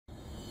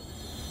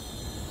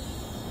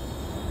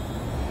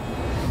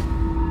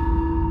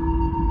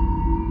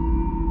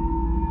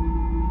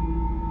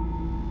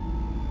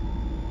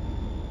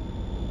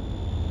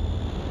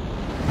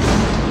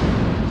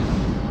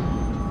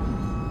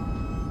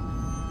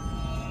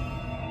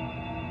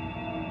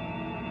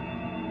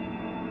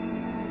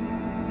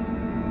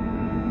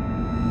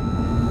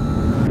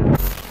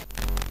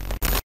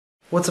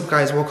What's up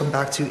guys, welcome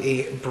back to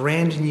a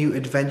brand new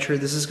adventure.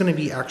 This is going to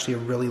be actually a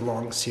really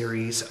long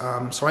series.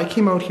 So I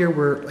came out here,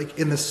 we're like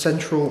in the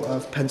central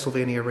of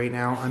Pennsylvania right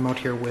now. I'm out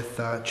here with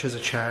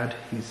Chizza Chad.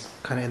 He's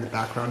kind of in the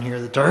background here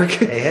in the dark.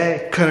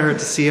 Hey. Kind of hard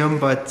to see him,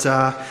 but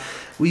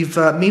we've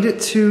made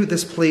it to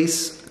this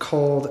place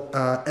called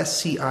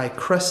Sci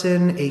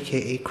Cresson,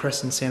 aka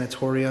Cresson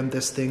Sanatorium.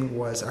 This thing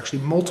was actually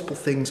multiple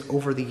things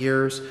over the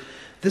years.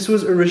 This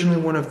was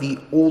originally one of the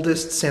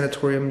oldest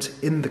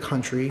sanatoriums in the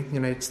country,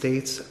 United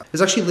States. It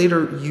was actually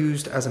later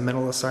used as a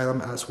mental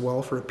asylum as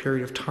well for a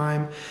period of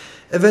time.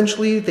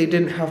 Eventually, they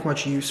didn't have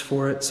much use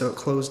for it, so it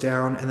closed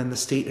down, and then the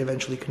state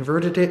eventually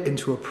converted it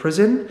into a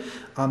prison.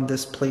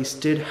 This place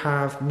did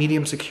have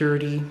medium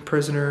security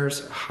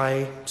prisoners,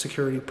 high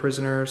security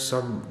prisoners,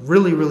 some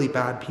really, really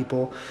bad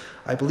people.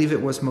 I believe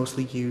it was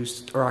mostly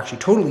used, or actually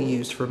totally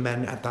used for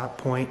men at that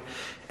point.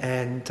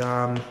 And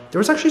there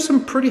was actually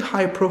some pretty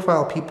high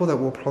profile people that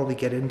we'll probably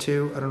get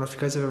into. I don't know if you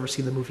guys have ever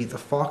seen the movie The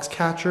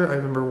Foxcatcher. I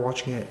remember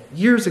watching it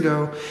years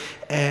ago,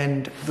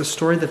 and the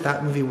story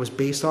that movie was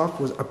based off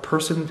was a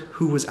person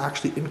who was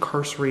actually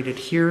incarcerated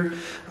here.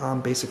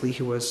 Basically,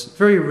 he was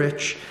very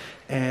rich,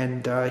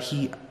 and I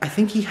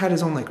think he had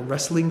his own like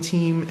wrestling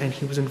team, and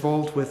he was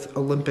involved with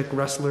Olympic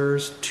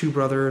wrestlers, two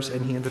brothers,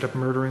 and he ended up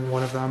murdering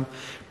one of them.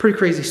 Pretty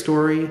crazy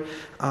story.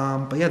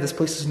 But yeah, this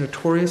place is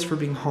notorious for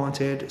being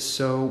haunted.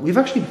 So we've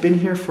actually been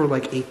here for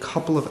like a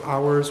couple of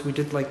hours. We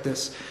did like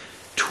this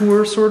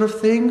tour sort of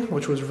thing,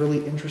 which was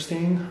really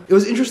interesting. It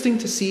was interesting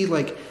to see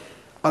like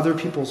other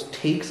people's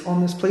takes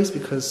on this place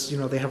because, you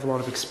know, they have a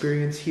lot of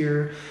experience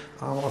here.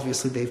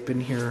 Obviously they've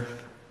been here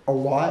a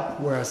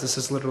lot, whereas this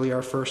is literally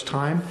our first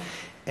time,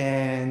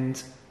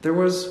 and there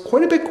was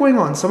quite a bit going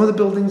on. Some of the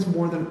buildings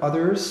more than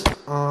others,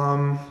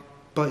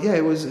 but yeah,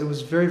 it was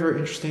very, very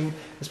interesting,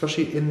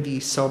 especially in the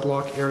cell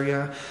block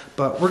area.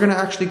 But we're gonna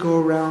actually go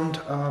around.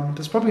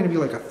 There's probably gonna be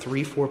like a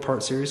 3-4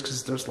 part series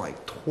because there's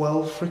like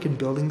 12 freaking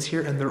buildings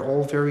here, and they're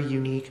all very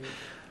unique.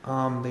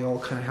 They all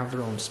kind of have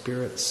their own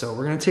spirits, so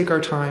we're gonna take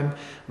our time.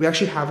 We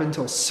actually have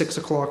until 6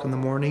 o'clock in the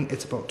morning.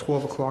 It's about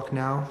 12 o'clock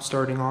now,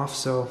 starting off,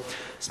 so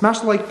smash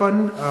the like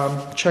button.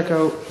 Check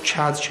out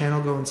Chad's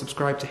channel, go and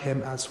subscribe to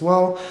him as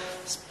well.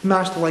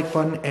 Smash the like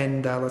button,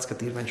 and let's get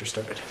the adventure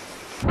started.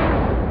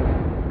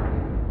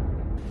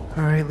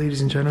 Alright,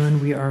 ladies and gentlemen,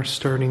 we are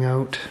starting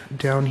out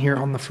down here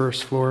on the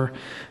first floor.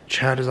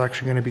 Chad is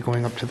actually going to be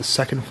going up to the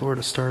second floor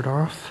to start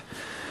off.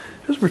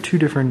 Those were two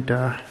different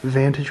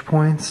vantage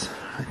points.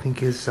 I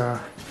think is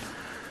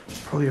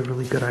probably a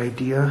really good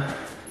idea.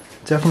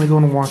 Definitely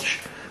going to watch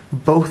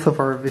both of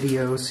our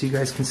videos so you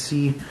guys can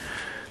see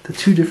the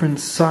two different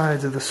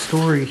sides of the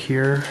story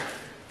here.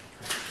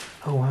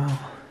 Oh wow.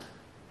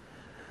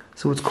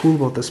 So what's cool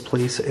about this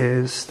place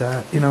is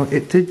that, you know,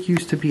 it did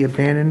used to be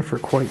abandoned for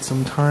quite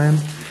some time.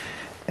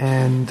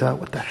 And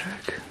what the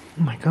heck?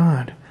 Oh my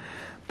god.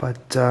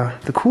 But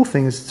the cool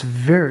thing is it's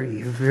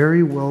very,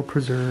 very well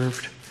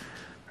preserved.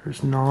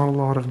 There's not a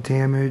lot of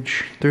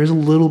damage. There's a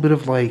little bit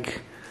of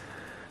like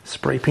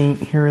spray paint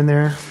here and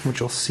there, which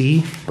you'll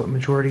see, but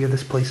majority of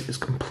this place is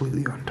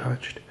completely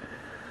untouched.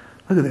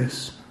 Look at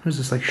this. There's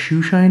this like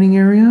shoe shining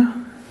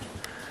area.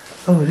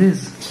 Oh, it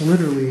is,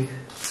 literally.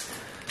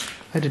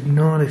 I did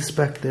not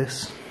expect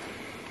this.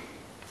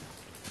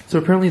 So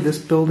apparently this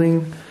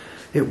building,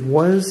 it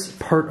was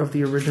part of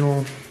the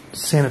original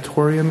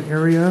sanatorium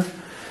area.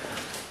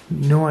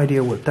 No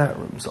idea what that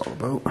room's all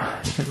about.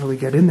 Can't really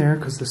get in there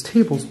because this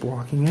table's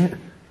blocking it.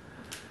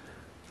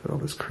 Got all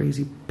this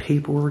crazy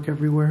paperwork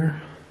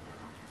everywhere.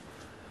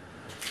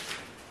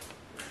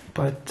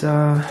 But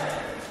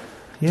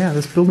yeah,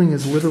 this building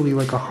is literally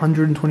like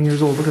 120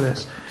 years old. Look at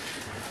this.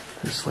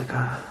 There's like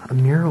a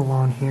mural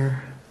on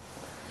here.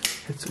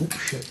 It's, oh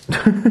shit.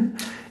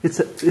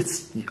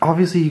 it's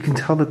obviously you can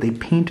tell that they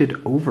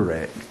painted over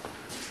it.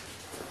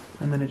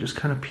 And then it just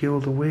kind of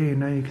peeled away, and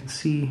now you can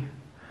see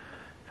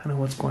kind of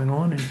what's going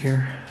on in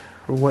here,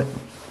 or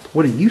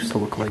what it used to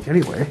look like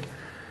anyway.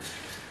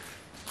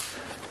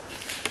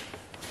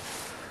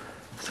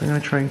 So I'm going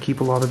to try and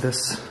keep a lot of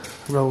this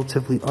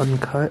relatively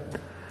uncut.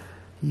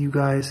 You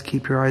guys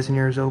keep your eyes and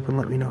ears open,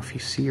 let me know if you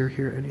see or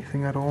hear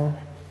anything at all.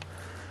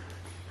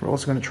 We're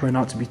also going to try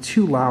not to be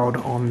too loud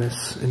on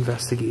this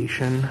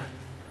investigation.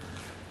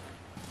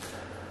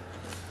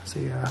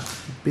 There's a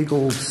big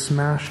old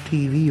smash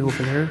TV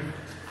over there.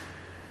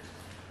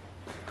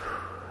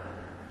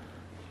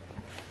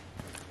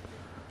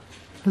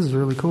 This is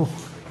really cool.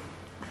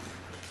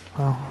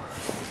 Wow.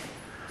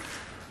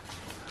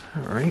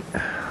 Alright,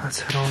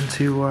 let's head on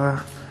to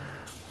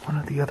one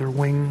of the other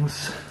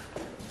wings.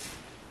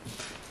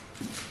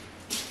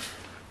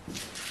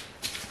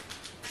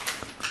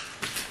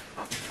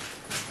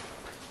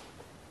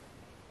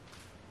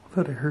 I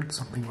thought I heard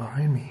something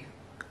behind me.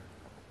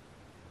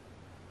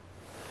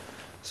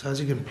 So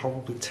as you can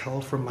probably tell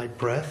from my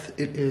breath,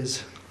 it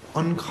is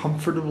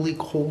uncomfortably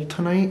cold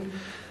tonight.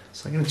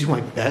 So I'm going to do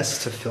my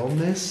best to film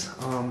this.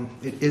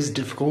 It is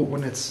difficult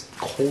when it's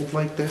cold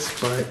like this,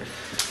 but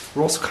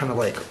we're also kind of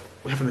like,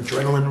 we have an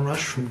adrenaline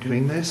rush from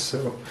doing this,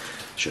 so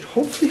Should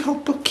hopefully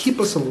help keep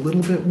us a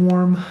little bit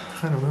warm.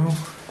 I don't know.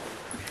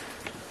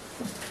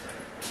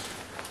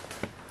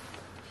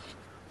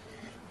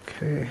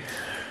 Okay,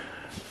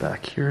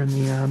 back here in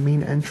the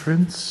main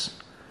entrance.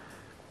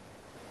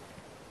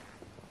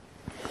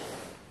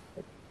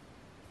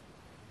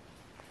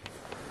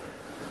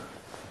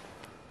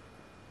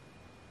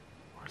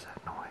 Where's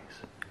that noise?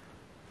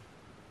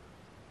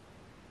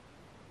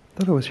 I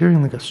thought I was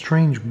hearing like a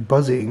strange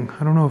buzzing.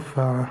 I don't know if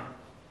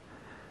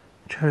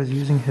Chad is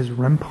using his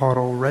REM pod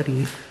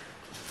already.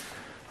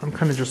 I'm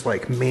kind of just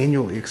like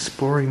manually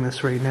exploring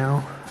this right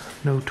now.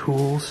 No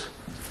tools.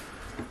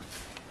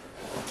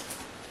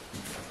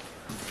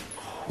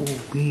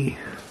 Holy,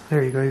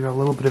 there you go, you got a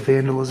little bit of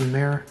vandalism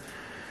there.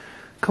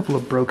 A couple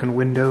of broken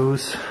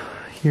windows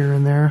here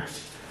and there.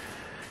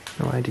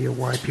 No idea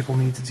why people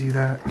need to do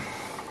that.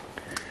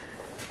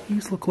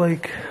 These look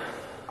like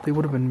they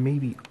would have been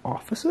maybe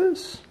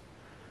offices,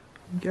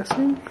 I'm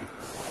guessing.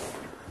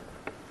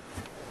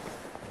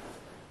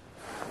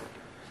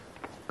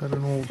 Got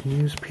an old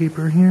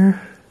newspaper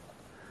here.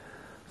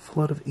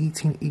 Flood of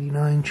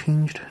 1889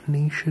 changed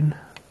nation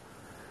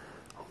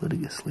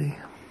litigiously.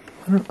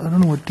 I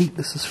don't know what date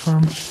this is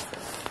from.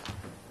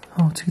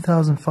 Oh,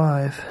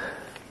 2005.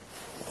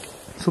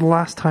 So the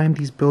last time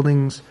these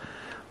buildings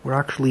were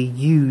actually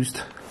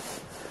used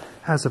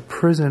as a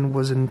prison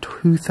was in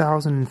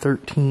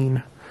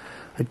 2013.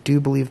 I do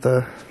believe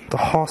the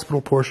hospital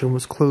portion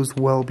was closed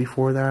well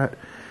before that.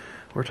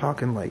 We're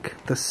talking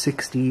like the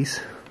 60s.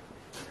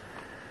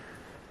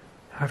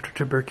 After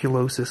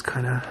tuberculosis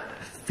kind of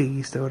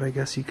phased out, I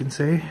guess you can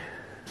say.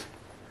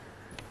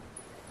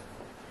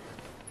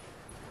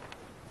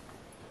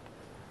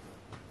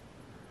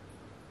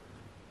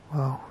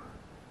 Wow.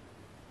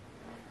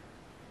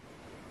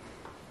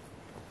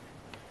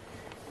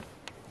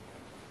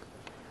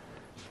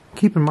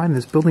 Keep in mind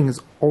this building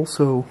is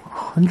also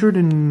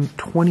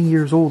 120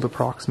 years old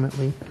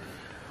approximately.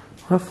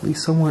 Roughly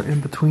somewhere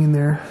in between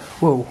there.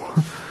 Whoa.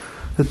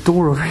 The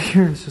door over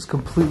here is just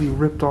completely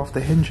ripped off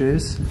the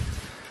hinges.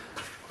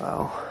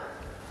 Wow.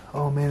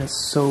 Oh man,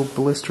 it's so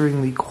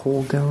blisteringly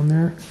cold down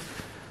there.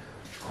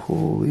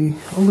 Holy.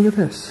 Oh, look at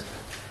this.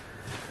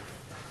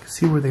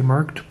 See where they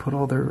marked to put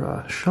all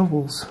their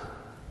shovels.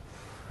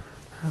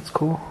 That's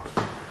cool.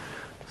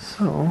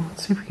 So,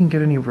 let's see if we can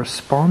get any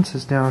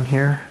responses down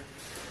here.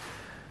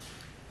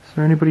 Is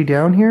there anybody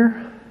down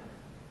here?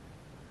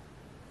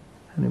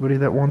 Anybody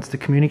that wants to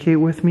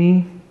communicate with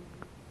me?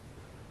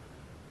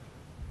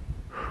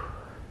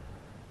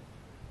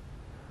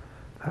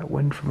 That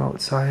wind from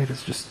outside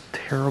is just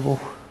terrible.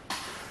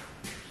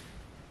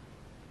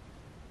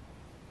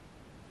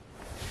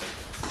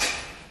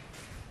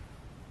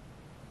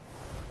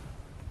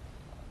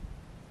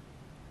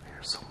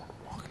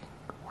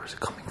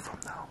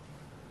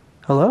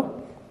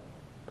 Hello?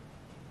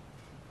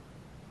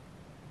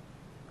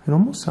 It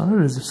almost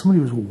sounded as if somebody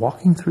was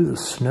walking through the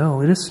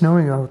snow. It is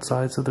snowing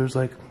outside, so there's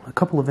like a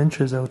couple of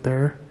inches out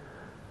there.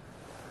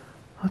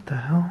 What the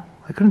hell?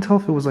 I couldn't tell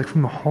if it was like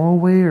from the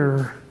hallway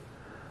or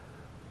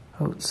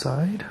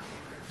outside,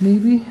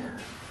 maybe?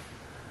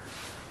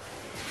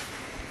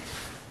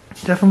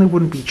 Definitely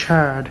wouldn't be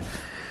Chad,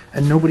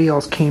 and nobody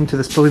else came to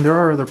this building. There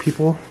are other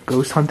people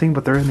ghost hunting,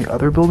 but they're in the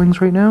other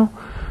buildings right now.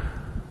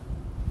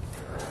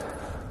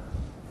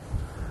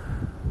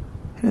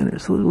 And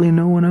there's literally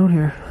no one out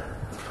here.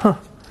 Huh.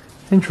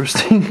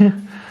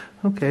 Interesting.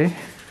 Okay.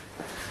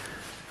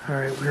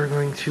 Alright, we're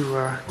going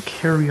to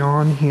carry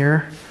on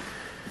here.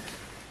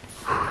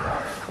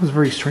 That was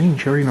very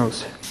strange hearing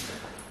those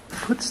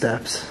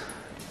footsteps.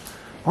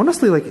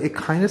 Honestly, like, it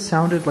kind of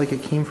sounded like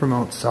it came from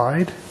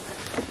outside.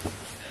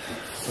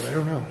 But I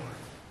don't know.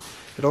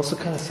 It also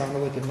kind of sounded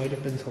like it might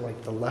have been to,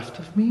 like, the left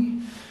of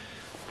me.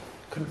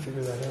 Couldn't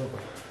figure that out.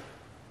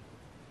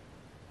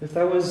 If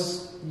that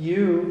was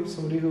you,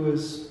 somebody who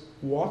was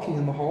walking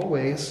in the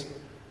hallways,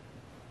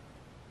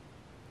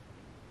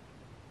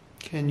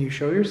 can you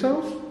show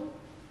yourself?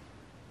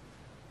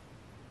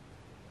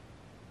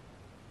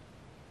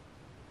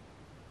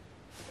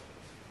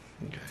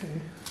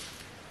 Okay.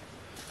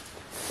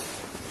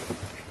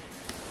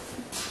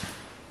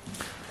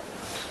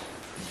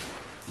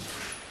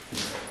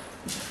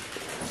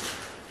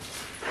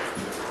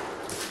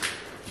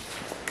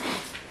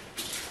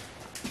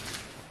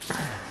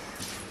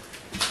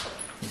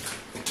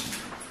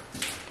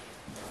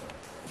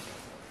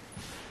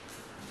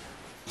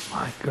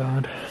 My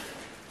God.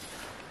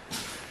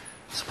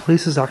 This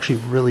place is actually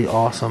really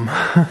awesome.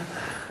 I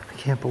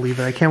can't believe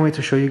it. I can't wait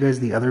to show you guys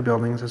the other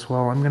buildings as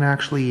well. I'm going to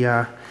actually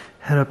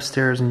head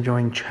upstairs and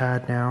join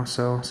Chad now,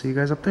 so see you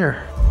guys up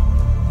there.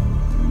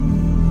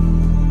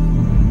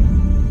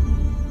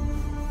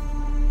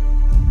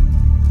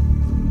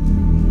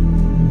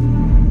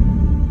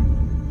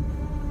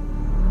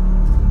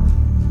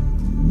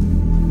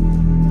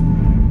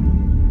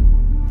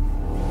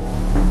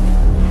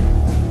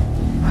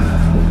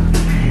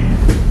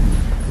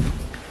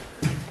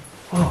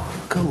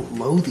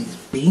 These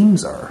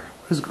beams are.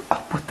 What is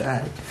up with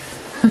that?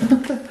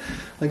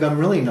 Like, I'm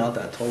really not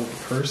that tall of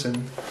a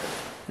person,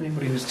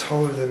 Anybody who's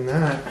taller than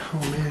that, oh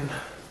man.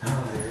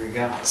 Oh, there we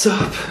go. What's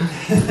up?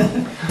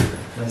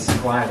 Nice and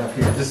quiet up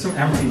here. Just some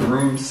empty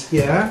rooms.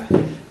 Yeah,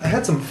 I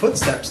had some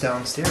footsteps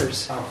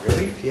downstairs. Oh,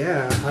 really?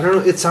 Yeah, I don't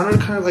know. It sounded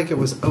kind of like it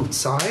was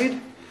outside.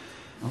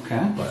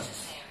 Okay. But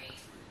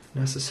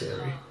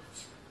necessary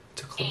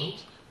to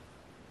close.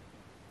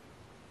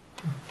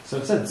 So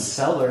it said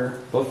cellar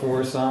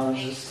before, so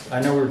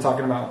I know we were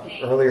talking about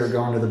earlier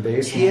going to the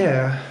basement.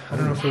 Yeah, I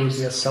don't know if there would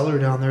be a cellar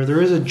down there.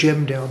 There is a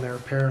gym down there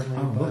apparently.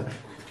 Oh, but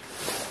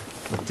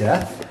look.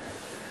 Death?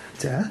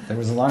 Death? There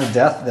was a lot of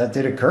death that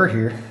did occur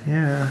here.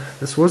 Yeah,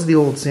 this was the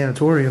old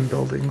sanatorium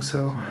building,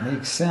 so.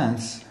 Makes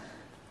sense.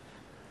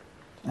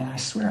 And I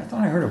swear, I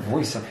thought I heard a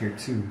voice up here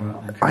too,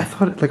 but I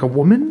thought it like a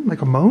woman,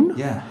 like a moan?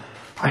 Yeah.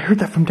 I heard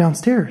that from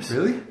downstairs.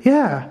 Really?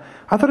 Yeah,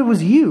 I thought it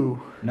was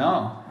you.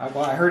 No,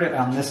 I heard it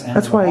on this end.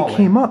 That's of the why hallway. I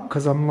came up,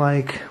 because I'm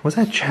like, was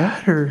that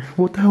Chad or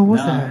what the hell was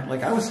that?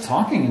 Like I was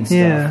talking and stuff,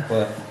 Yeah.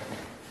 but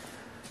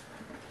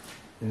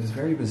it was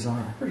very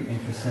bizarre. Pretty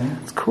interesting.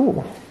 It's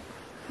cool.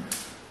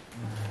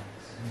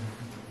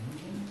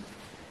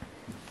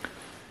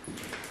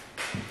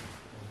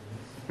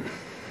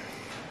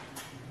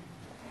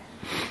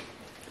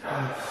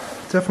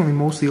 Definitely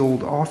mostly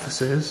old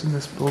offices in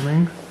this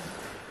building.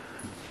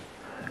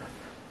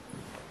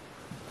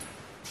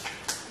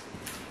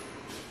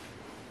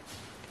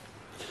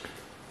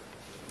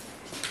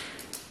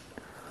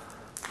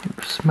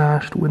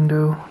 Smashed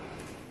window.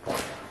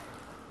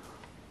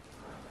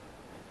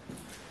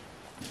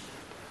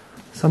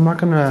 So I'm not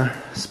gonna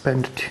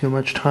spend too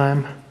much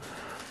time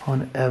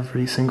on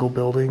every single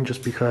building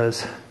just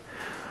because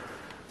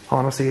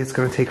honestly it's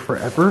gonna take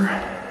forever.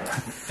 I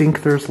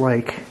think there's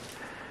like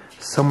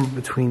somewhere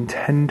between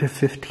 10 to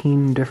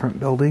 15 different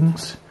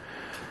buildings,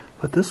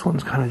 but this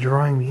one's kind of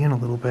drawing me in a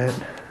little bit.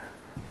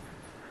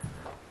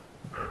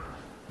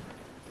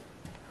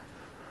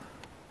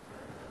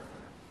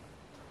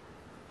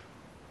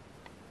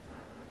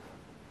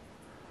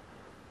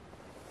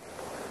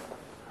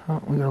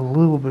 Oh, we got a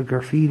little bit of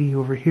graffiti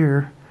over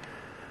here.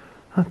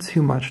 Not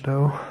too much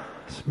though.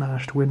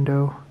 Smashed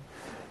window.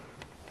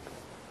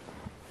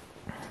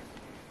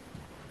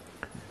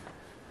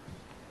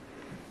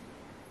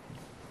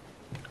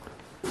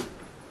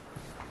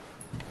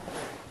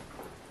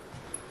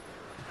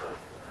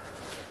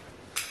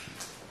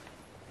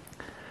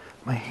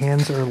 My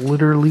hands are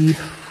literally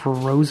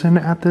frozen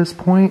at this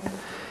point,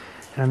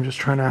 and I'm just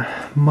trying to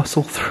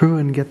muscle through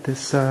and get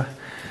this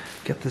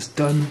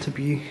done, to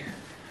be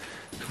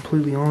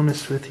completely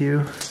honest with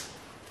you.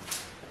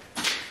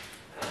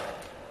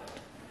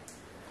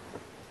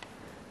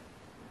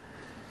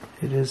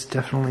 It is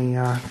definitely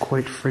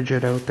quite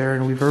frigid out there,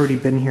 and we've already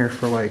been here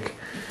for like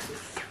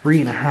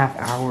 3.5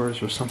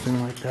 hours or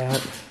something like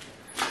that.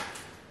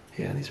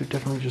 Yeah, these are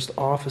definitely just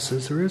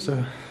offices. There is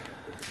a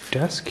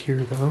desk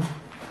here though.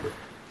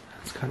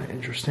 That's kind of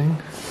interesting.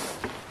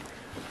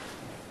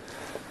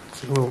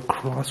 It's a little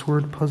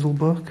crossword puzzle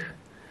book.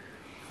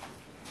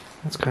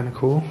 That's kind of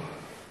cool.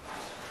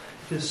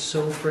 It is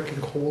so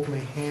freaking cold. My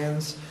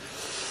hands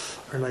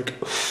are like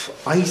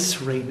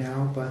ice right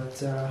now,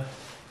 but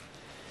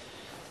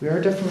we are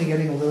definitely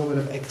getting a little bit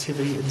of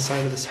activity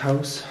inside of this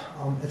house.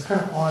 It's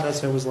kind of odd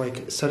as I was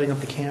like setting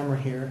up the camera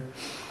here.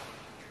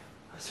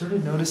 I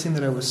started noticing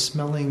that I was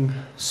smelling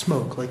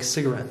smoke, like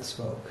cigarette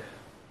smoke.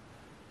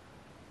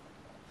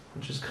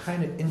 Which is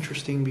kind of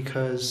interesting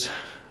because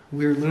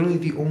we're literally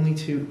the only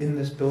two in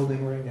this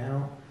building right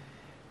now.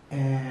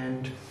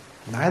 And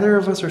neither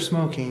of us are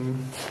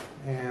smoking.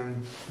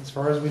 And as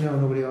far as we know,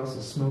 nobody else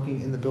is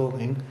smoking in the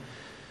building.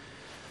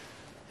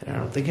 And I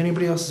don't think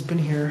anybody else has been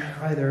here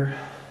either.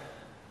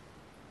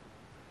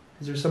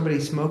 Is there somebody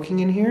smoking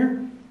in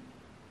here?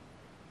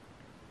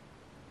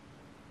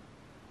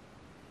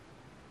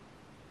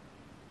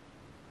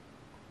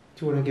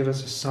 Do you want to give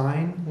us a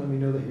sign? Let me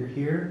know that you're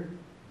here.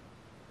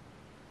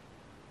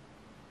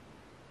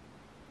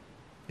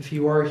 If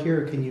you are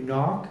here, can you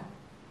knock?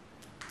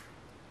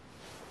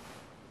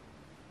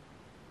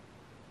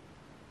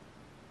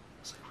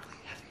 It's like really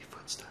heavy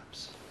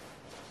footsteps.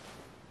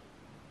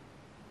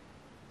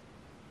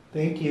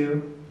 Thank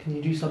you. Can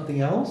you do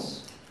something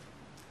else?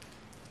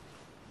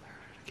 I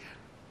heard it again.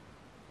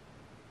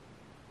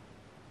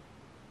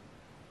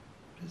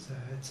 What is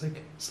that? It's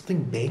like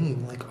something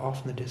banging like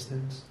off in the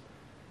distance.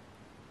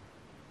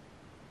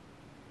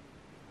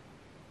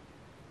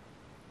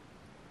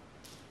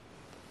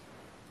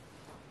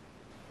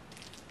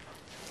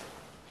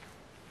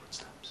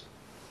 Footsteps.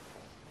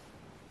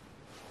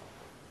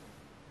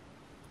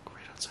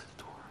 Right outside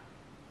the door.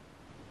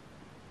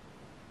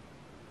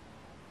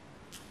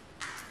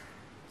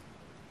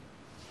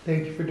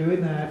 Thank you for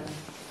doing that.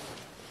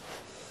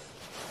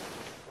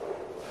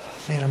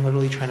 Man, I'm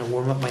literally trying to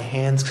warm up my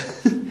hands.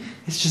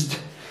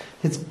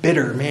 It's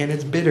bitter, man.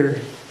 It's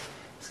bitter.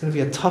 It's going to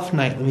be a tough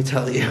night, let me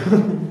tell you.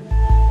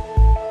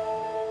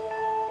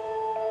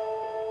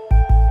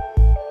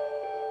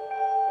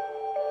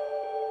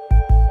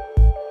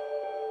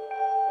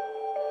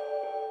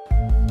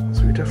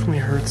 So we definitely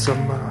heard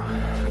some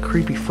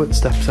creepy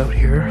footsteps out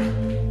here.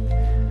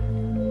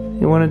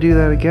 You want to do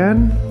that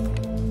again?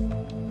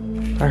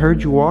 I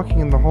heard you walking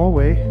in the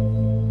hallway.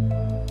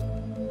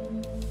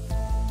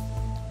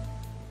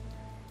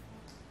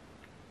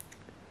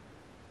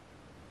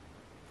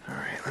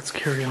 Alright, let's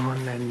carry on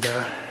and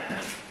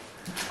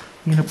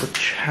meet up with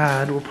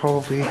Chad. We'll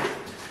probably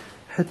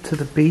head to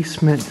the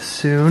basement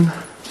soon.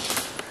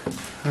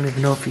 I don't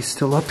even know if he's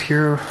still up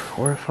here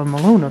or if I'm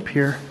alone up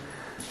here,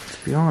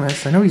 to be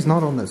honest. I know he's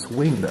not on this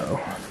wing though.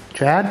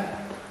 Chad?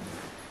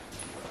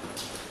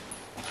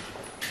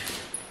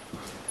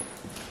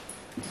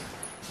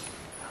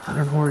 I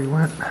don't know where he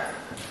went.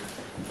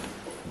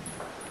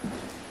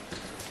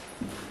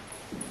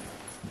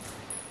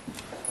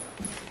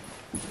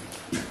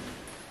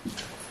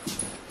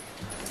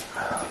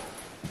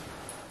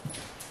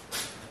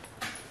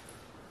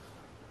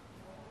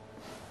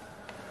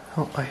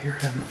 Oh, I hear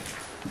him.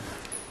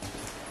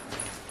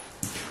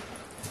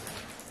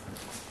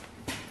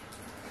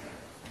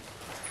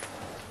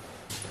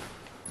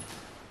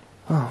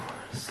 Oh,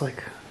 it's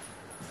like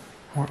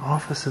more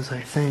offices, I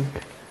think.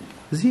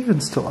 Is he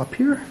even still up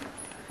here?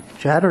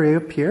 Chad, are you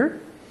up here?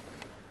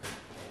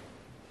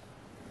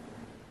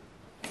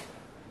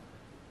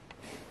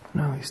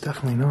 No, he's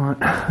definitely not.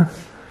 I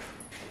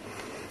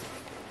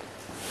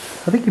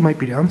think he might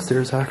be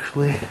downstairs,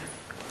 actually.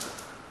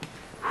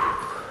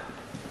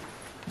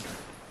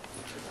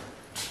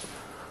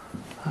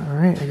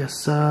 Alright, I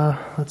guess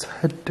let's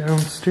head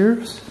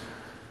downstairs.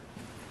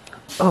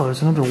 Oh,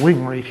 there's another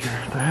wing right here.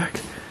 What the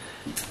heck?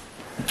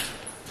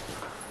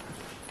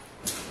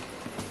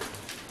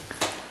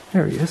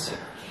 There he is.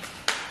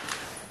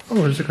 Oh,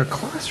 there's like a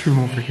classroom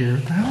over here.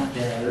 What the hell?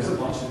 Yeah, there's a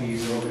bunch of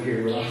these over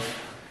here, bro.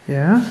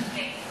 Yeah?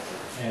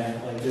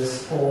 And like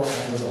this whole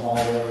end of the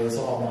hallway is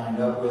all lined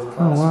up with Oh,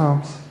 classrooms.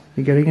 wow.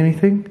 You getting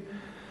anything?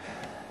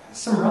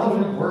 Some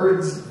relevant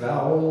words,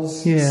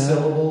 vowels,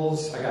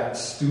 syllables. I got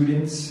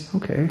students.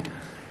 Okay.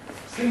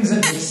 Things that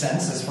make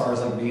sense as far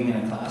as like being in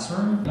a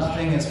classroom.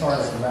 Nothing as far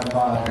as remember.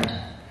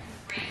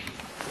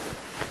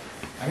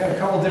 I got a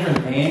couple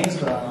different names,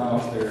 but I don't know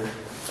if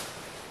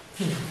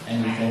they're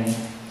anything.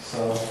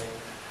 So,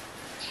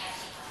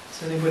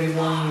 Does anybody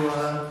want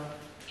to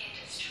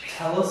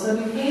tell us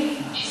anything?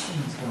 this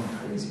thing's going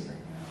crazy right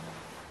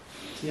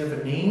now. Do you have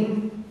a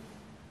name?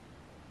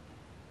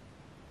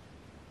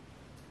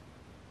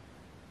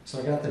 So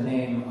I got the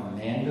name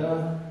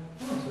Amanda.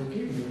 Oh, so I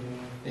gave you a name.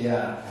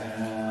 Yeah,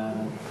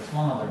 and there's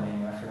one other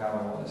name, I forgot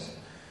what it was.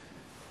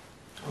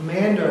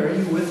 Amanda, are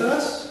you with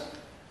us?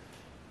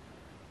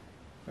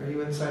 Are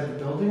you inside the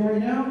building right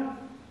now?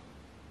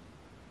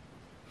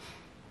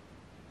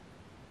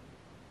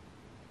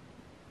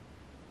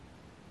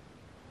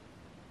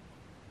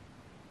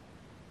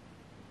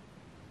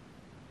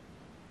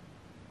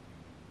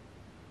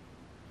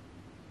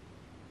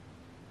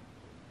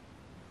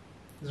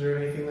 Is there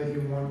anything that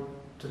you want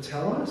to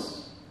tell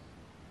us?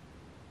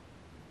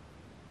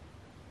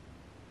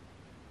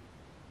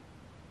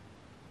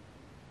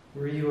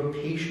 Were you a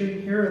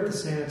patient here at the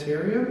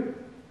sanitarium?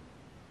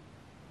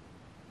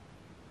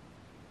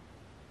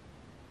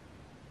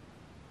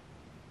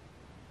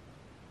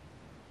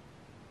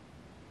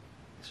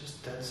 It's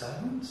just dead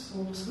silence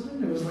all of a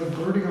sudden? It was like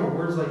blurting out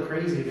words like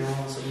crazy, and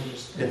all of a sudden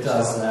just... It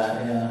does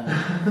that,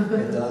 yeah.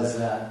 It does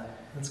that.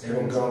 That's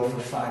It'll go for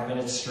 5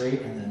 minutes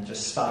straight and then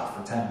just stop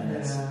for 10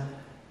 minutes. Yeah.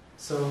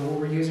 So what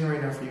we're using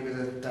right now for you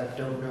guys that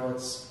don't know,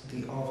 it's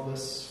the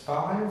Ovilus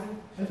 5,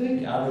 I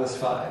think? The Ovilus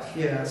 5.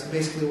 Yeah, so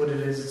basically what it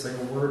is, it's like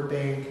a word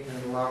bank and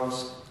it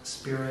allows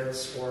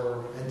spirits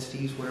or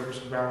entities,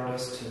 whatever's around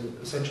us, to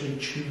essentially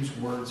choose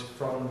words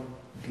from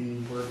the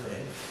word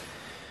bank.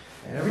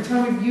 And every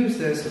time we've used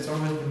this, it's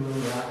always been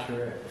really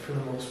accurate for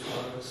the most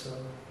part. So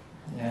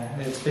Yeah,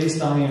 it's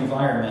based on the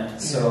environment.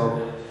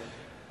 So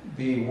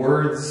the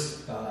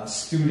words,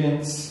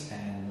 students,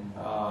 and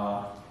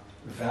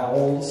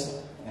vowels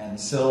and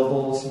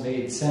syllables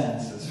made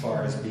sense as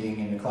far as being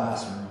in the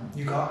classroom.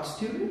 you got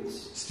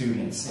students?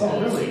 Students. Oh,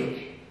 yeah.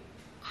 really?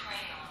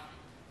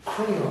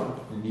 Crayon.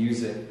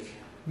 Music.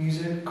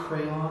 Music,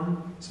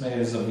 crayon. So maybe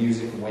there's a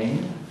music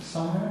wing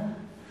somewhere.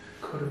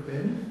 Could have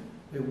been.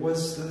 It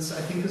was this.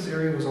 I think this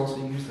area was also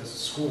used as a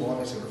school.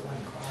 Obviously, we're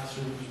finding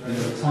classrooms, right?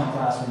 There's a ton of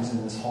classrooms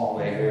in this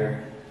hallway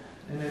here.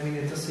 And I mean,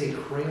 it does say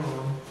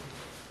crayon.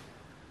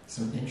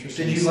 Some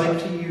interesting Did you stuff.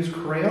 like to use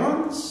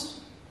crayons?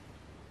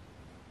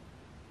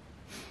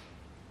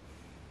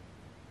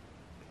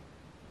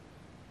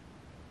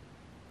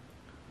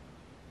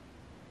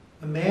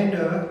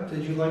 Amanda,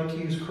 did you like to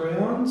use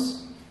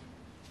crayons?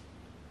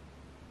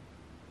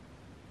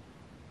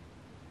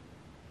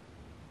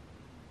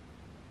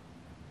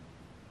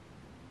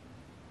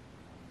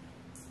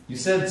 You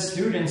said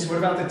students, what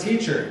about the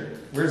teacher?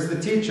 Where's the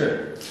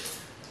teacher?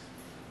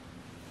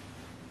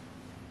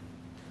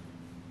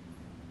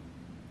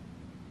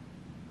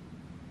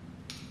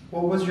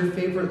 What was your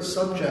favorite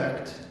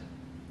subject?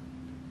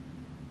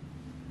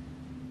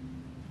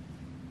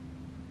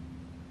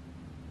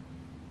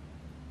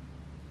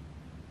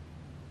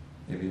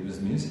 Maybe it was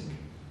music.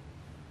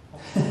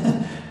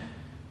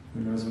 Who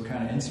knows what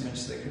kind of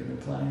instruments they could have been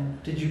playing?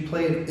 Did you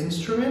play an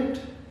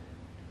instrument?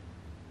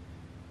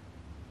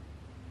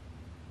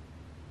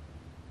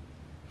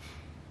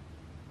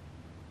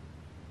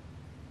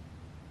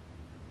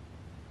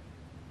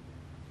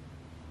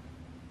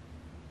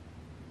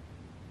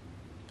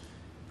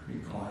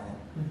 pretty quiet.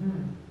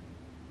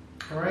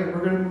 All right,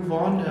 we're gonna move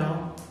on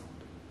now.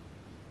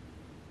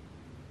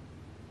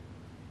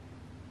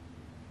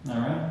 All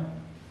right.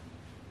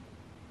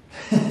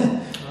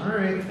 All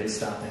right. They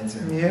stopped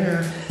answering.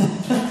 Yeah.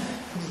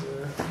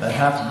 That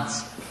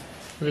happens.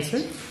 What is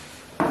it?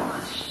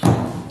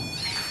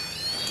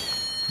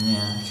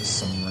 Yeah, just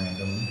some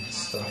random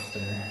stuff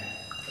there.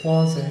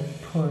 Closet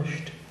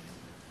pushed.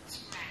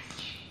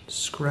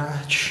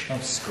 Scratch. Oh,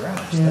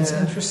 scratch. Yeah. That's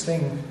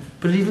interesting.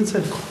 But it even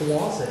said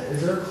closet.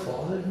 Is there a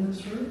closet in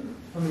this room?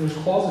 I mean, there's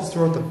closets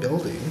throughout the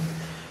building.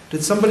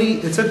 Did somebody,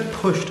 it said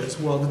pushed as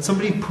well. Did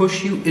somebody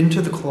push you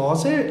into the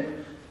closet?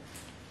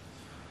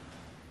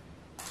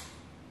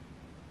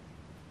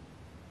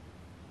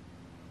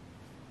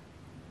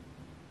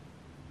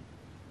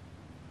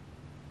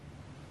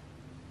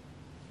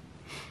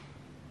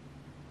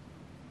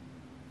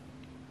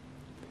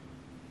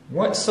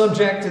 What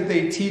subject did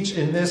they teach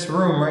in this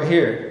room right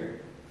here?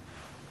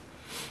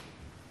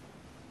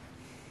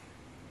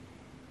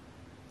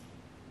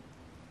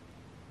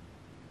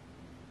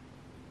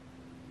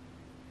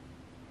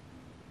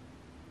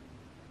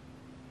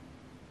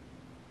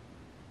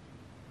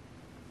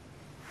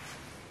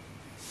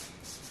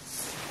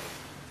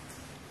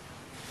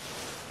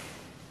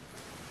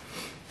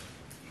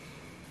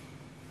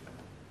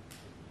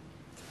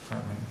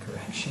 Department of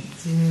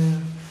Corrections. Yeah.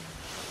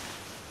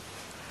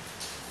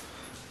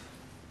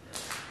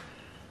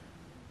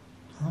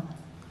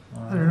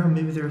 I don't know,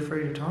 maybe they're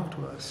afraid to talk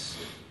to us.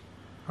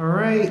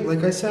 Alright,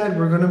 like I said,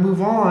 we're gonna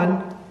move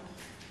on.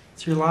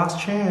 It's your last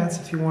chance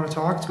if you want to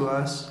talk to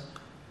us.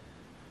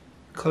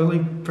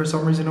 Clearly, for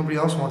some reason, nobody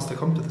else wants to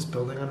come to this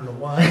building. I don't know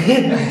why.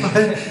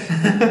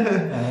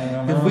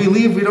 If we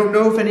leave, we don't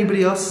know if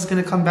anybody else is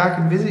gonna come back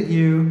and visit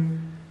you.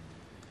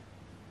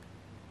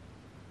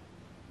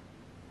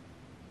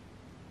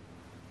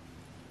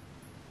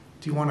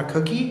 Do you want a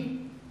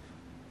cookie?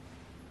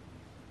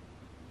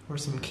 Or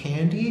some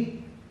candy?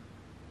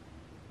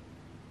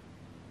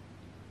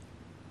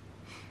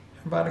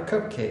 How about a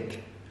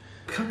cupcake?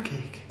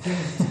 Cupcake.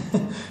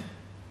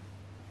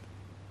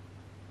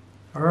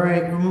 All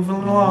right, we're moving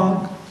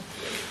along.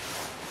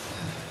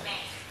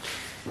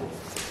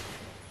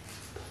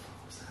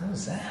 What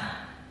was that?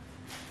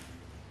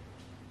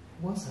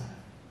 What was that?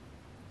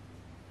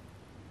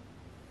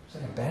 It was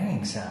like a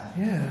banging sound.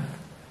 Yeah.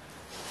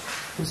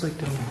 It was like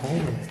down the hallway,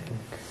 I think.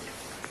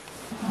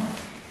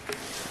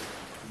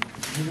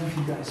 I don't know if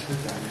you guys heard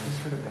that. I just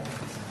heard a banging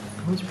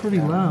sound. It was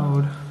pretty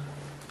loud.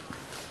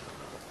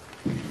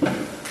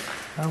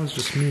 That was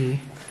just me.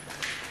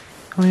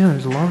 Oh yeah,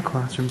 there's a lot of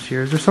classrooms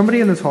here. Is there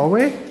somebody in this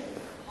hallway?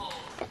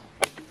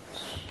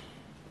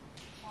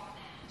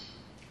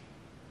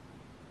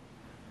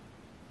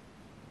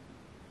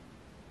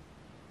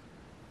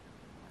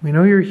 We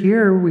know you're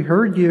here. We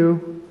heard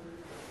you.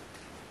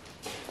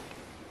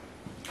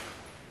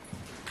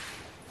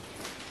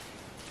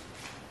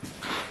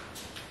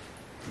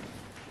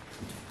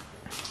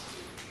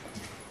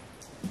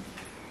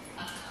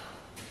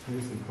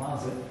 Here's the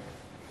closet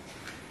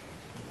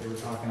that they were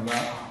talking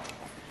about.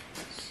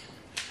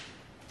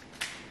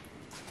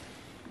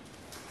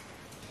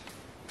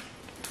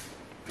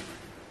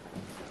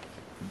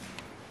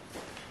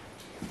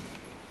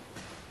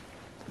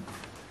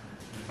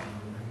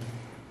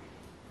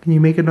 Can you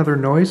make another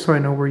noise so I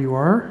know where you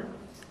are?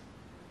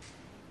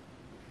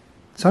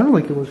 It sounded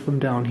like it was from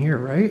down here,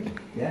 right?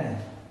 Yeah.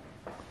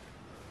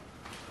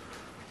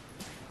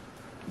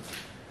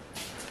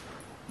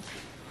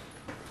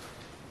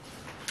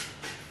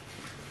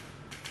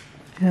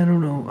 Yeah, I don't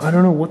know. I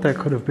don't know what that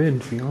could have been,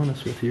 to be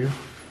honest with you.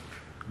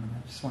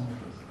 I just wondered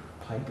if it was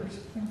a pipe or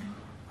something.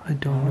 I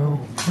don't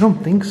know. I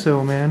don't think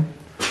so, man.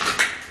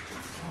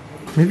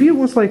 Maybe it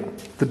was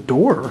like the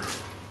door.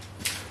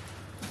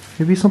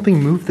 Maybe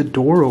something moved the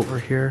door over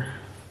here.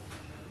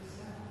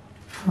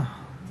 Huh.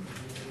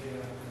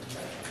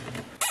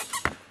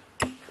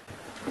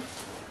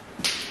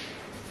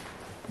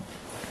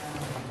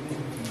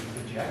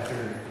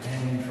 Projector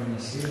hanging from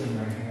the ceiling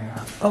right here.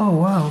 Oh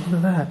wow, look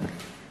at that.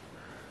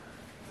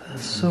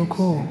 That's so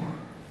cool.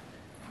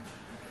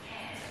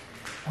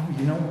 Oh,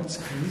 you know what's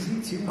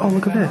crazy too? Oh,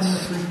 look at I found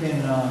this. the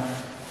freaking,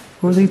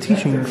 What are they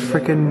teaching?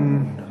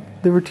 Frickin'...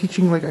 They were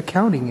teaching like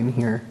accounting in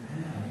here.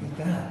 yeah, look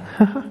at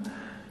that.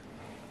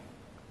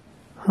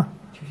 Huh.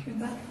 Did you hear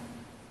that?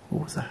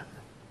 What was that?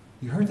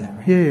 You heard that,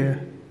 right? Yeah, yeah.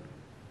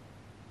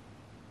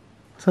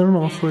 Sounded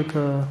almost like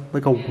a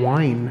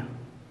whine.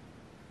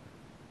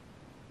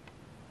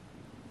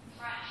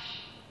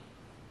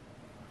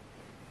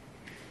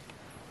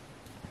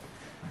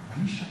 Let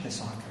me shut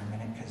this off for a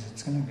minute because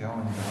it's going to go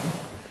and go.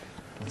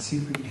 Let's see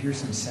if we can hear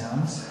some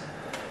sounds.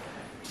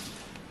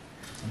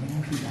 Let me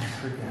know if you guys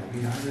heard that.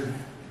 We heard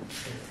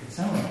it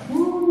sounded like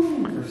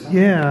woo or something.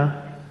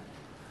 Yeah.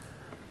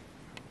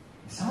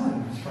 It sounded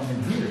like it was from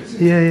in here.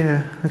 Too. Yeah,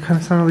 yeah. It kind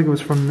of sounded like it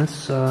was from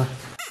this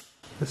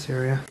this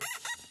area.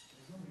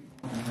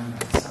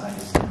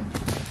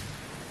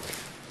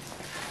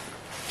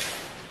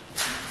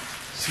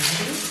 See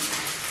what it is?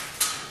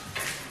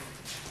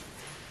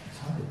 It's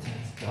hard to tell.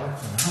 It's dark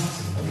in the house.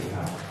 somebody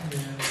out.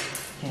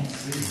 Can't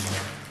see.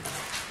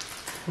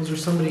 Was there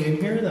somebody in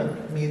here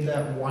that made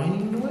that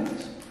whining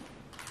noise?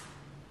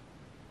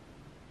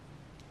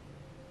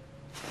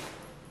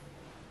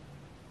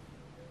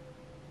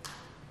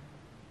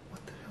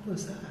 What the hell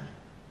is that?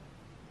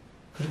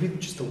 Could it be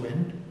just the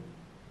wind?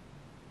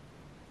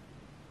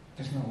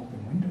 There's no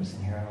open windows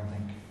in here, I don't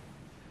think.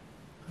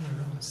 I don't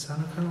know, it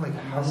sounded kind of like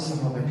How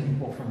some other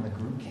people from the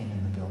group came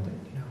in the building.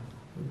 No,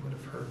 we would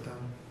have heard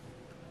them.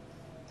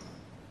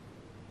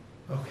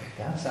 Okay.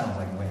 That sounds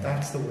like wind.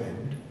 That's the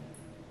wind.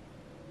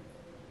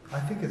 I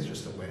think it's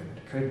just the wind.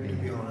 Could be. To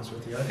be honest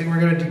with you. I think we're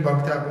going to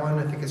debunk that one.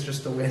 I think it's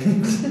just the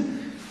wind.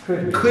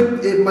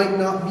 Could be. It might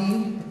not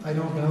be. I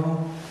don't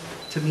know.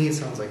 To me, it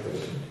sounds like the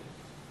wind.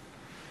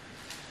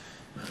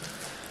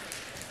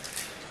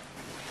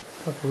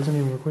 Fuck, I wasn't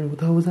even recording. What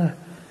the hell was that?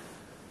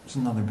 There's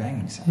another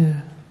banging sound.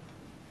 Yeah.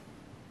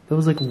 That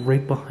was like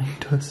right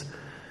behind us.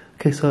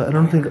 Okay, so I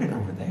don't think... heard it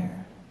over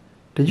there.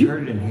 Did you? You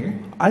heard it in here?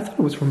 I thought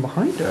it was from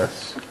behind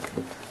us.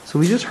 So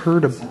we just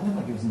heard It sounded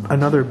like it was in the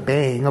another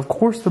bang. Of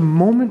course, the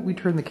moment we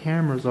turn the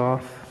cameras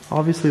off,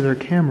 obviously they're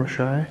camera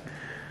shy.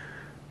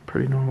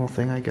 Pretty normal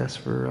thing, I guess,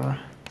 for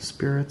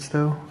spirits,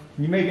 though.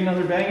 You make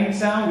another banging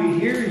sound, we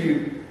hear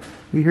you.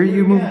 We hear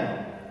you move.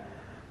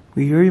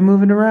 We hear you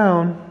moving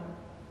around.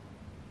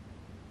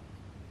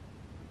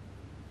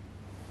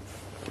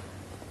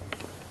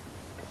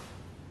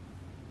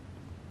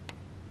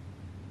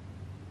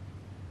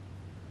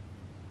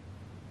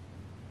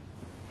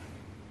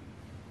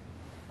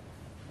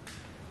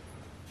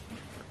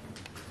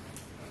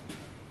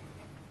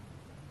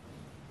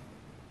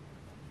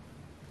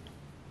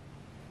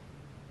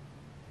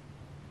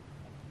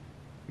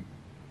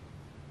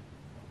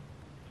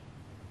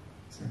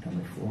 Is there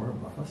another floor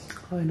above us?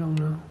 I don't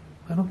know.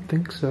 I don't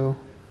think so.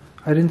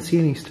 I didn't see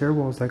any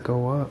stairwells that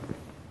go up.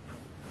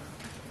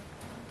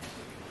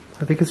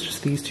 I think it's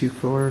just these two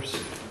floors.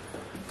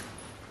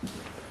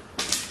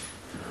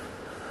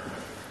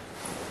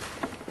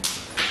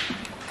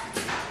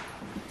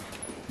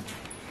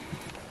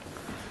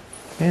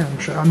 Man,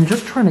 I'm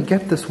just trying to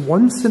get this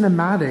one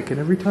cinematic, and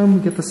every time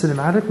we get the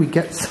cinematic, we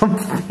get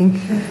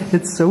something.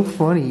 It's so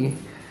funny.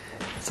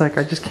 It's like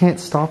I just can't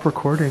stop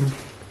recording.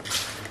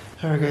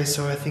 Alright guys,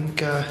 so I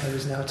think it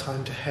is now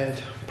time to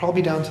head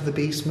probably down to the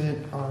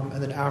basement,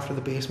 and then after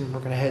the basement we're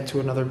going to head to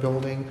another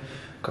building,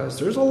 because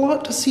there's a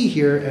lot to see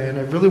here, and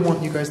I really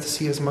want you guys to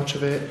see as much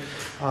of it.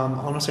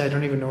 Honestly, I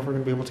don't even know if we're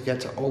going to be able to get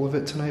to all of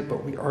it tonight,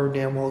 but we are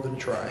damn well going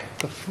to try.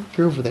 The fuck,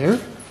 you're over there?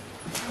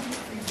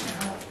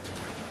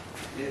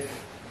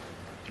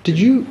 Did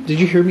you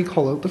hear me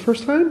call out the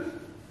first time?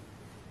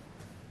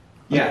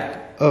 Yeah.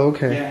 Oh,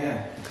 okay.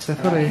 Yeah. Because I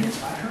thought I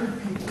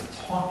heard people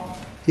talking.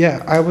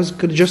 Yeah, I was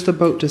just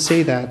about to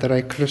say that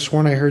I could have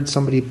sworn I heard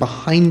somebody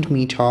behind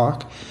me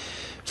talk.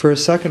 For a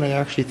second, I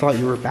actually thought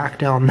you were back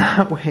down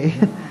that way.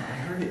 I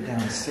heard it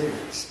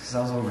downstairs because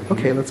I was over here.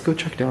 Okay, let's go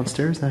check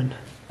downstairs then.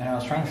 And I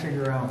was trying to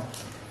figure out.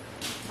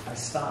 I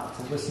stopped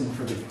to listen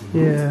for the group.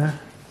 Yeah.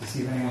 To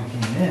see if anyone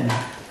came in.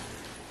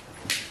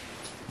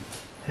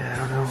 Yeah, I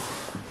don't know.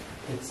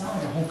 It sounded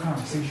like a whole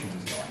conversation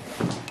was going.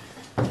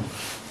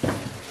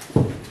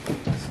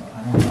 So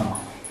I don't know.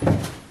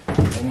 I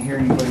didn't hear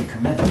anybody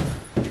come in.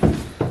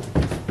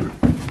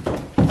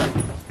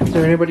 Is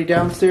there anybody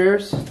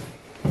downstairs?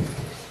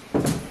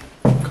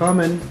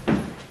 Coming.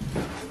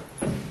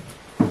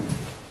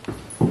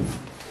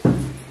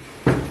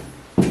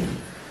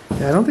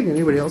 Yeah, I don't think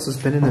anybody else has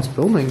been in this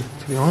building,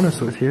 to be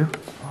honest with you.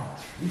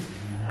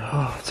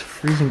 Oh, it's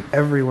freezing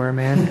everywhere,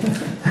 man.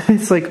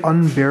 It's like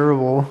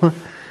unbearable.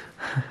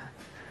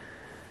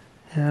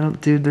 Yeah,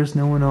 dude, there's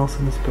no one else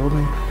in this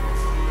building.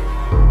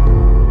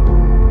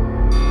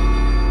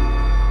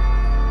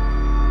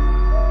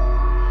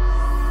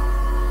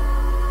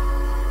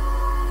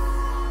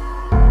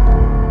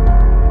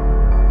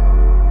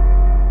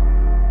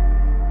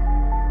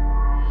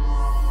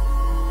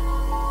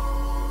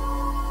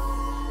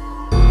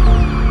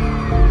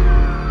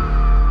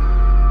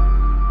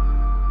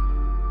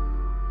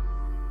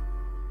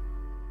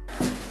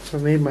 So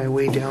I made my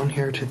way down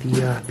here to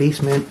the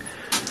basement.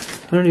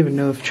 I don't even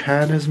know if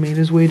Chad has made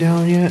his way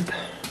down yet.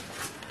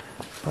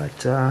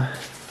 But, yeah,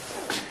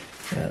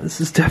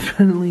 this is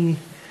definitely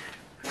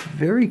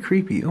very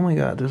creepy. Oh my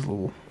god, there's a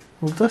little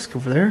desk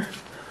over there.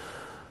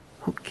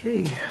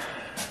 Okay.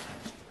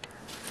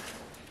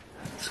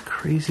 It's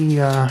crazy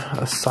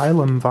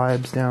asylum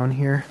vibes down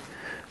here.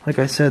 Like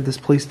I said, this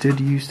place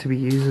did used to be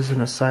used as an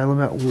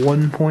asylum at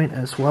one point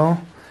as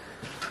well.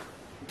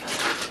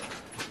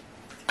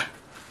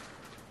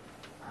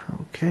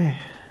 Okay.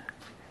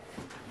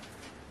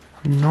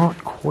 I'm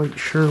not quite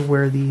sure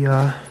where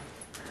the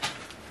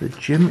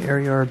gym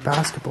area or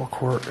basketball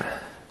court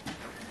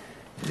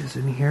is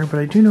in here, but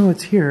I do know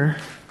it's here.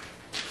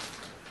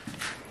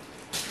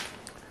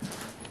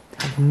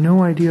 I have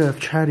no idea if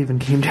Chad even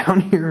came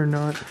down here or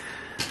not.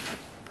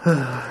 What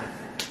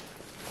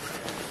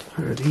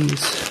are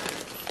these?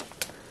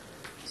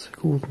 It's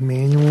like old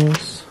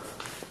manuals.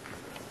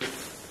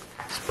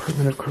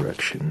 Department of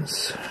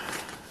Corrections.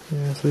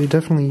 Yeah, so they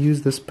definitely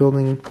use this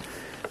building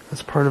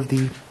as part of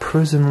the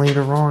prison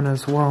later on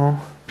as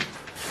well.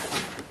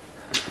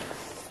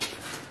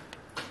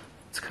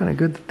 It's kind of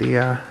good that they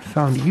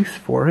found use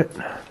for it.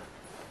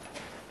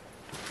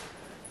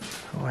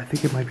 Oh, I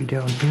think it might be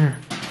down here.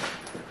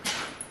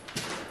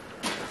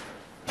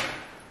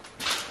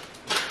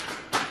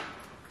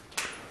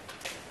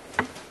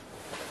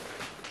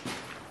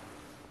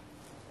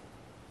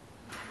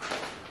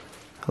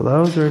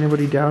 Hello, is there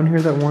anybody down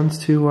here that wants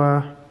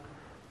to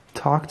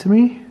talk to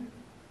me?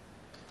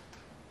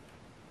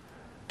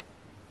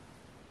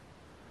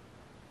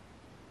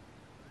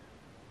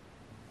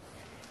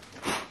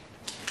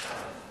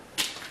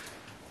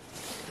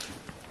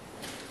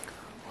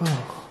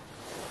 Wow.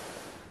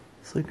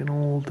 It's like an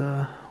old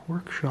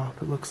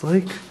workshop, it looks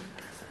like.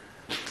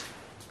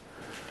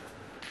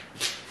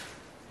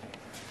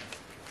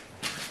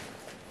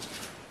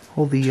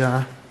 All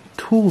the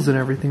tools and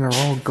everything are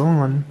all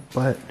gone,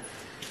 but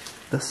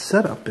the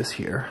setup is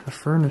here, the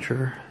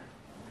furniture.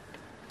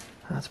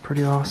 That's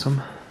pretty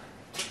awesome.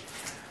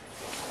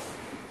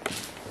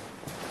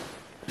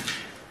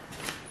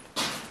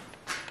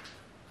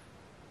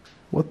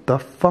 What the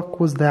fuck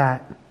was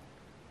that?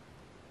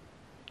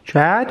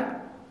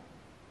 Chad?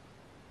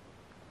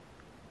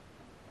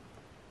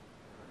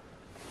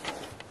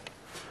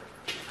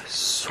 I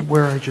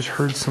swear I just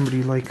heard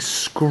somebody like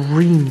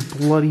scream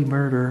bloody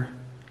murder.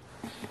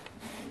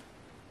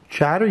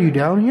 Chad, are you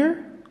down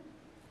here?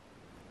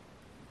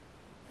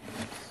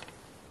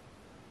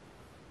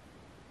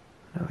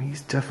 No,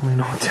 he's definitely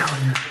not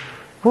down here.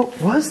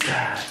 What was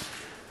that?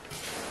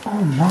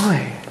 Oh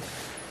my.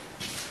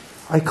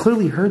 I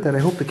clearly heard that. I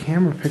hope the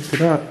camera picked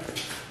it up.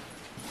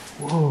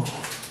 Whoa.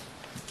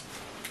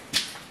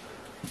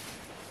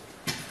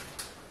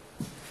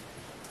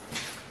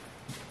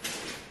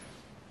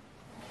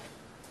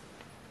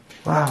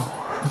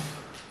 Wow.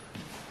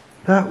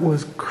 That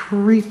was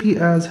creepy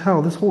as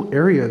hell. This whole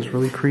area is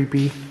really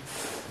creepy,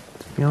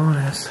 to be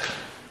honest.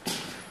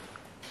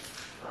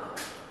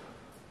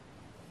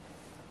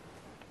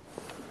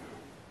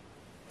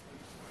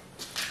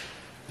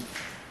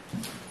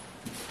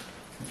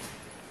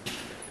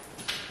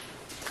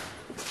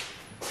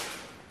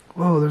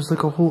 Whoa, there's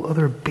like a whole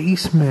other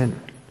basement.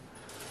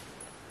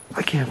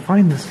 I can't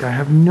find this guy. I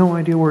have no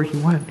idea where he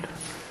went.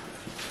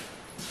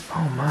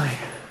 Oh my.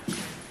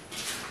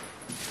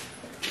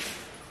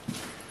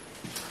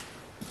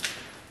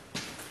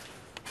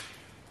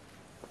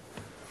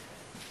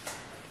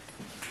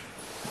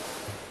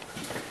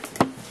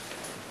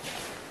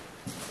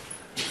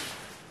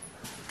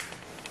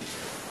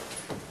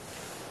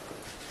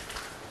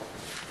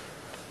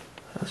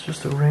 That's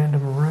just a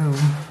random room.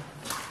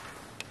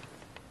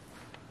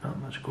 Not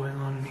much going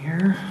on in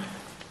here.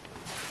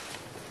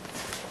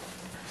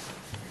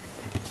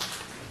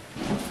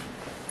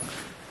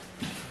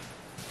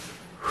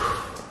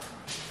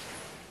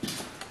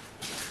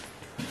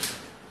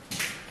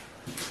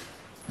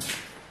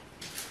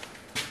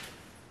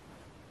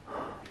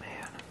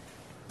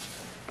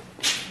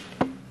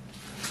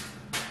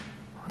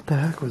 What the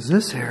heck was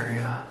this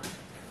area?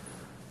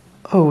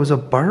 Oh, it was a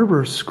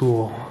barber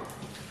school.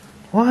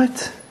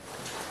 What?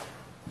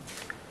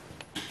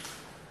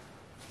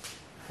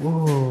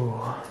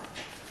 Whoa.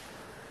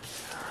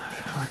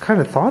 I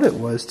kind of thought it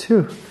was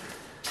too.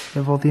 They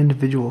have all the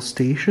individual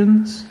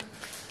stations.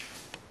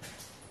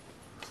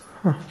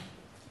 Huh.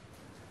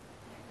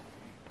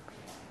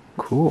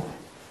 Cool.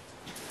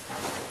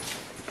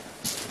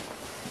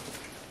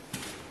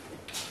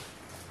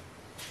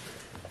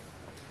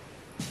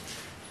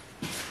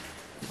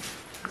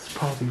 This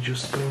probably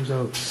just goes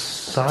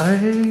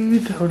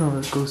outside. Oh no,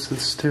 it goes to the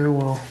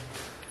stairwell.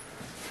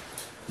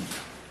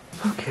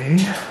 Okay.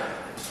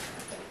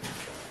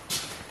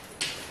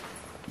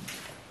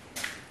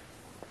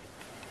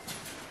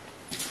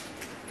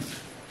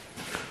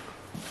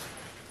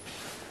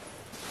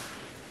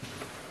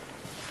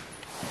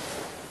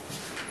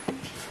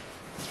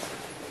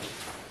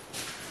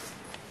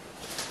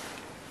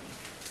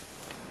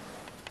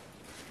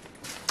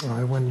 Oh,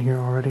 I went in here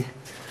already.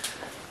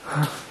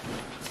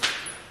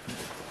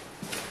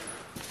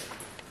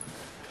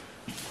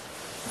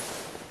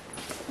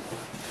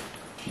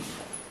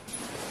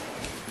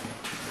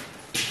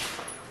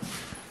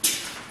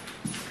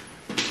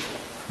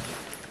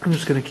 I'm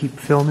just gonna keep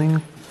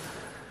filming,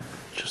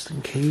 just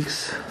in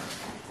case.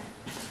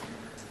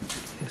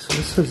 Okay, so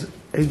this says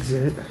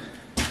exit.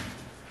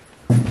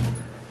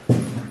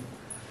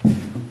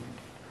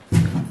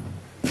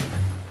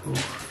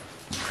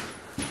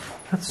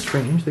 That's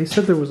strange. They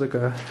said there was like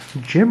a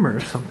gym or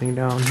something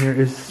down here.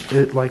 Is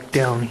it like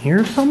down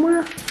here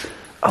somewhere?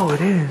 Oh,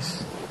 it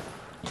is.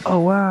 Oh,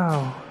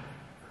 wow.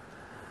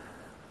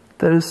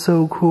 That is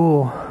so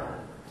cool.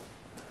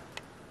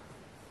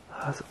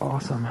 That's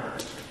awesome.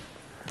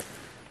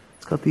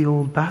 It's got the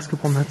old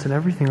basketball nets and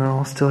everything are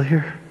all still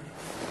here.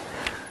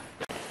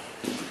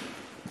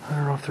 I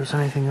don't know if there's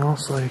anything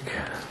else like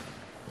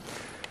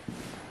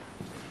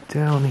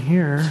down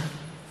here.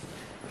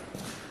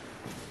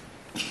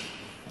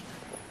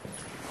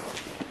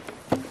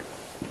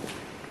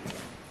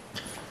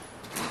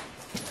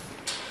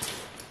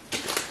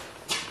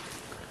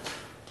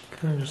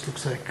 Kind of just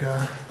looks like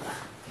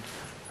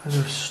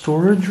either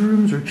storage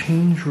rooms or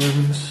change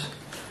rooms.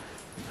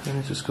 And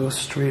it just goes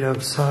straight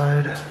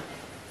outside.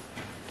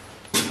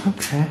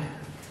 Okay.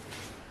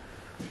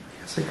 I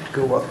guess I could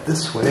go up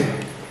this way.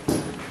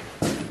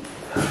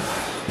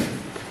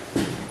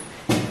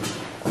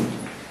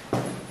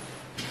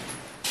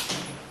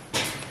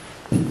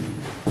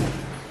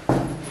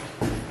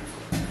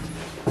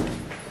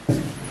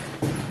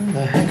 Where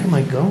the heck am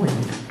I going?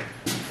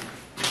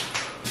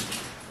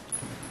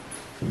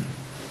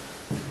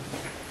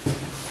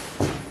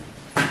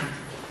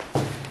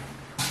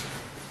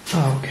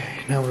 Oh, okay.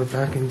 Now we're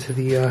back into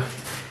the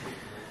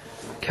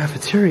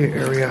cafeteria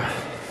area.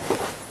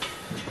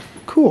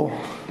 Cool.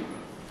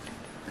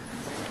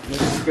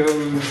 This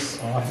goes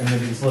off into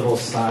these little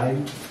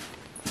side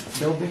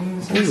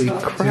buildings. And Holy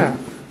stuff crap.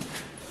 too.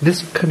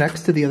 This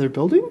connects to the other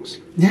buildings?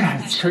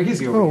 Yeah, it's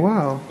crazy over Oh, here.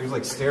 wow. There's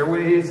like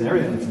stairways and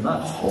everything. It's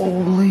nuts.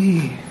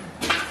 Holy.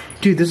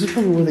 Dude, this is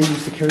probably where they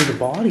used to carry the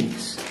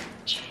bodies.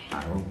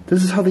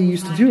 This is how they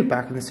used to do it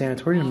back in the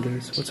sanatorium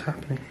days. What's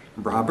happening?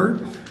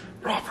 Robert?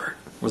 Robert.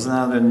 Wasn't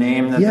that the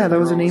name? Yeah, that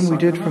was the name we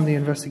did from the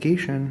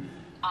investigation.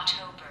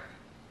 October.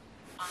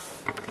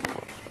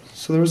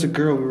 So there was a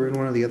girl, we were in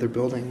one of the other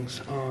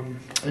buildings,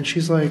 and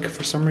she's like,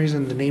 for some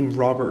reason the name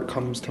Robert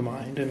comes to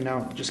mind, and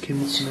now it just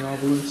came up from the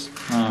obelisk.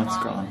 Oh, it's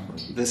gone.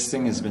 This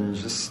thing has been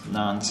just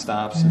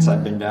non-stop since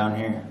I've been down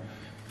here.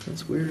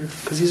 That's weird.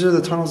 Because these are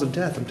the tunnels of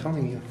death, I'm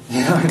telling you.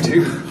 Yeah,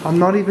 dude. I'm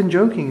not even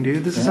joking,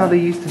 dude. This is how they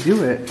used to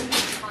do it.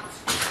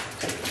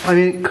 I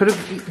mean, it could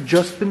have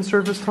just been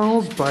surface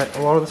tunnels, but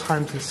a lot of the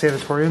times in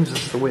sanatoriums,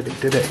 this is the way they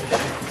did it.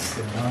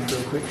 Stay on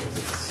real quick because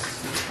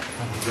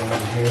it's going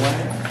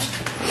haywire.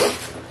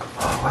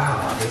 Oh,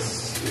 wow.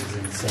 This is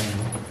insane.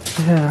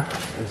 Yeah.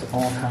 There's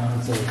all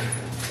kinds of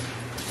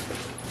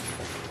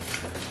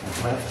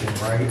left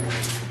and right.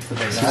 So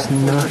there's This is that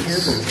over nuts. here.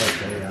 There's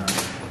like a,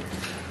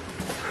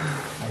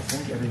 I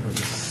think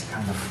everybody's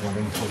kind of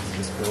flooding towards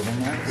this building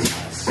now.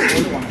 So I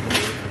sort of want to go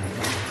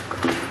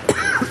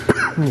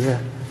over here.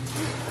 Yeah.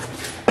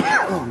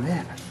 Oh,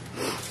 man.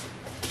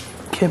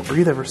 Can't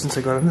breathe ever since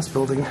I got in this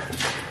building.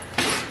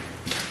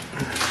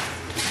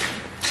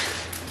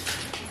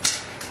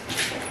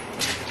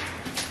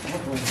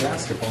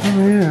 Basketball.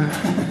 Oh, yeah.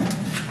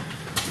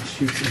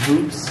 Shoot some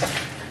hoops.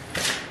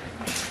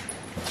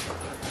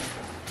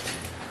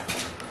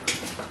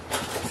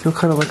 I feel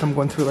kind of like I'm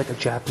going through like a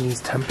Japanese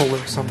temple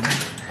or something.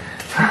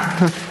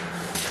 Yeah,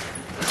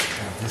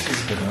 this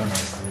is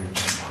bananas,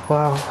 dude.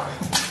 Wow.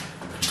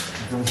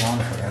 It goes on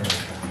forever.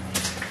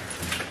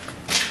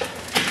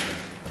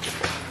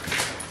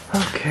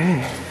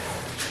 Okay.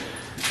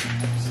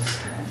 And there's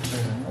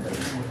another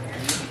little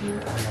area here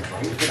on the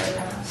right that I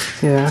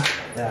passed Yeah.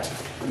 that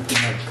you can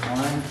like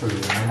climb through.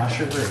 I'm not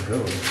sure where it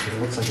goes, but it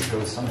looks like it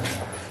goes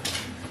somewhere.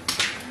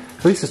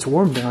 At least it's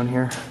warm down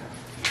here.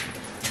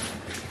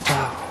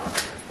 Wow.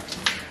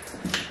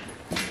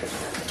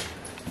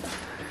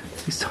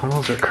 These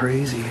tunnels are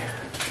crazy.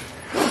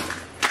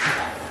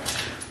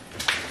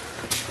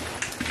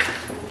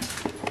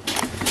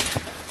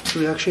 So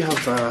we actually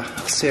have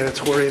a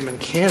sanatorium in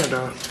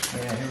Canada.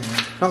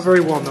 Not very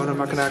well known, I'm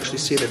not going to actually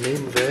say the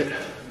name of it.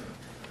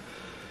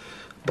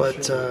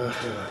 But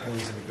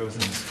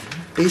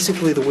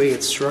basically the way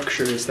it's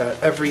structured is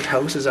that every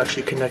house is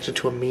actually connected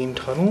to a main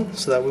tunnel,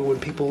 so that way when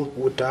people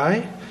would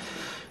die,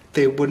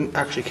 they wouldn't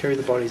actually carry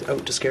the bodies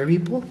out to scare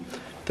people.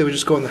 They would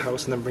just go in the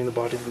house and then bring the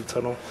body to the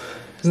tunnel.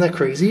 Isn't that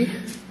crazy?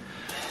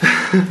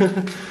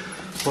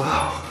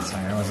 Wow.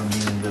 Sorry, I wasn't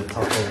meaning to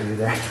talk over you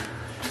there.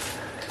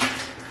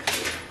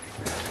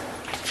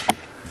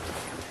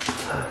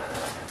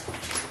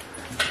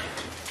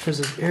 There's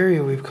this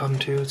area we've come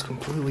to, it's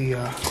completely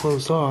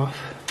closed off.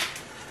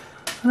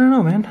 I don't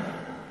know, man.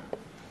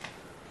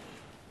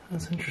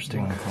 That's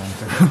interesting.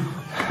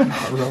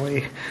 Not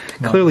really.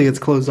 No. Clearly it's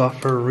closed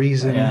off for a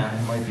reason. Yeah,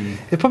 it might be.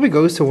 It probably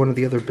goes to one of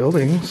the other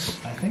buildings.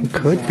 I think It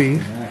could be.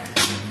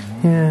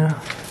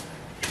 Yeah.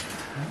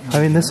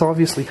 I mean, this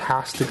obviously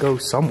has to go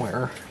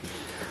somewhere.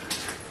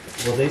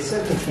 Well, they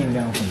said they came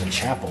down from the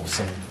chapel,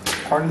 so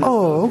part of this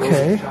Oh, goes to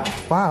okay. the chapel.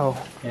 Wow.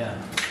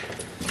 Yeah.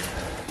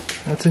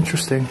 That's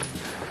interesting.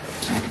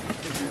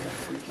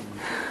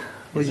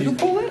 Is it a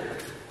bullet? It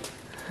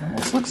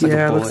almost looks like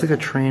Yeah, a it bullet. looks like a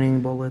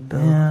training bullet,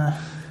 though.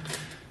 Yeah.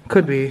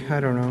 Could be. I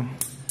don't know.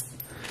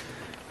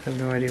 I have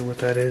no idea what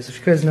that is. If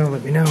you guys know,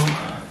 let me know.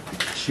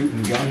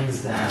 Shooting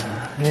guns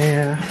down.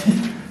 Yeah.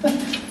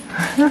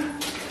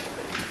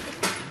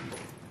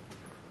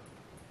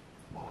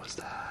 What was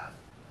that?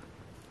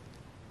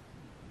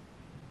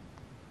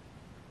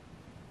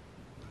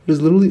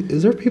 There's literally.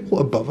 Is there people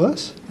above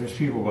us? There's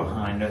people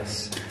behind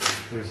us.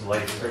 There's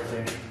lights right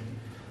there.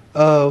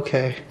 Oh,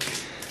 okay.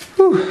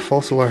 Whew,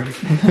 false alarm.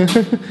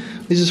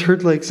 I just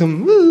heard like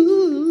some.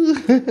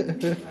 I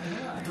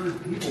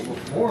heard people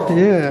before.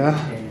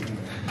 Yeah.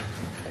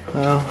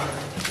 Well,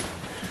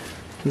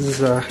 this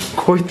is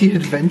quite the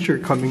adventure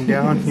coming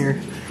down here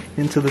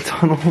into the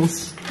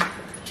tunnels.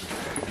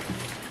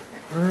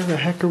 Where the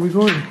heck are we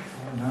going? I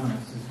don't know,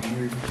 this is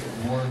weird.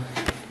 More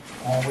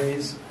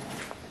hallways.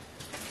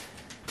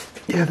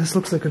 Yeah, this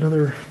looks like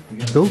another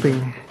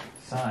building.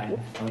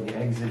 Sign. Oh, the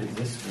exit is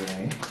this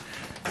way.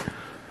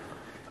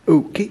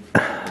 Okay.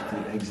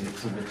 The exit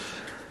to which...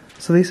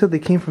 So they said they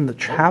came from the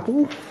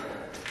chapel?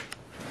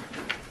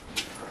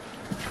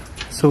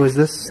 So is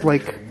this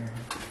like...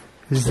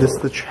 Is this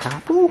the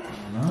chapel?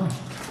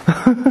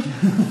 I don't know.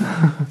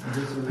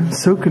 I'm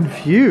so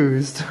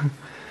confused.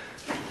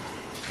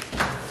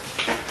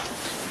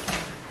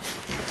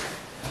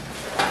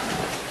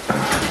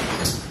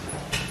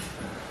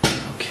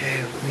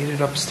 Okay, we made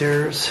it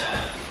upstairs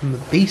from the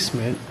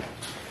basement.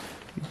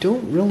 We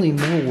don't really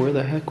know where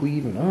the heck we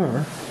even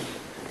are.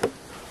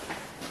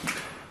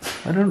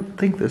 I don't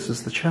think this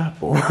is the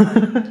chapel.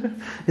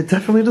 It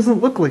definitely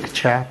doesn't look like a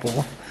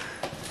chapel.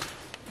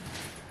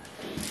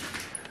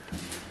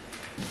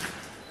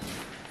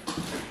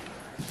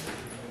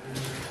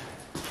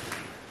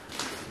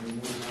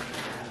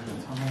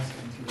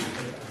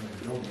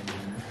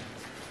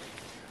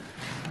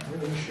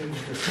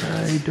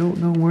 I don't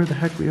know where the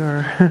heck we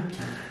are.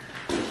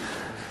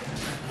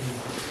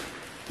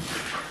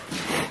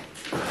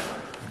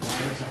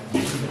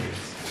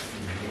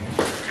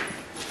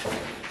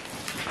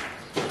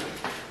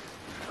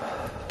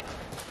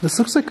 This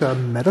looks like a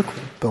medical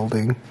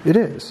building. It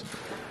is.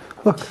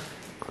 Look.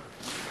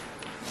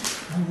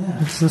 Oh, yeah.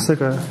 This looks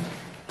like a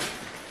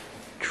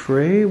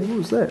tray. What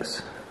was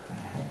this? I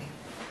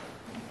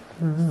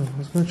don't know. I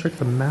was going to check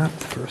the map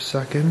for a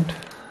second.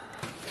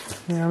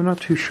 Yeah, I'm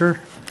not too sure.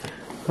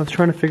 I was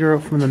trying to figure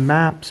out from the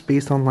maps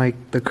based on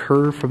like the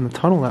curve from the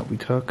tunnel that we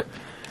took.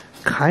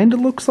 Kind of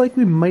looks like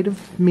we might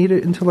have made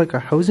it into like a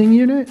housing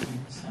unit.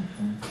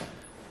 Something.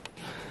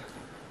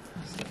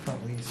 There's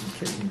definitely some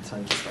kitchen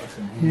type stuff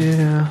in here.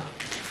 Yeah.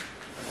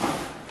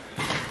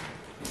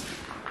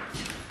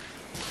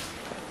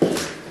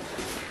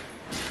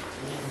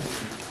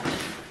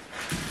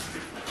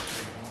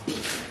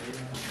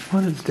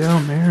 What is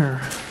down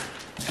there?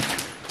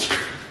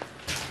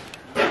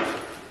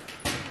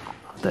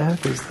 What the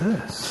heck is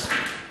this?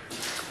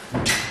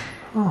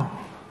 Oh.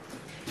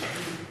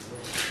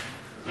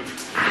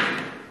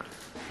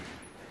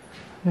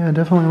 Yeah,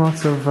 definitely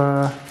lots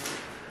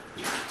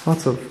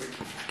of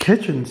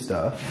kitchen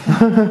stuff.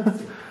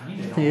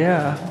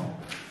 Yeah.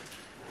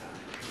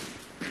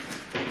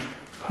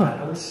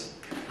 Paddles?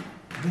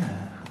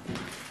 Yeah.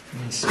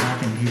 You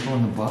smacking people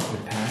in the butt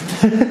with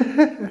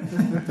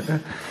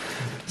paddles?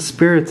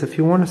 Spirits, if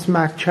you want to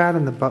smack Chad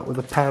in the butt with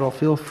a paddle,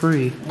 feel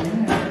free.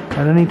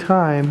 At any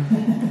time.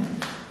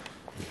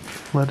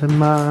 Let him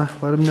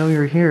know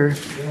you're here.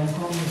 You don't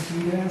call me a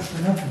sweet ass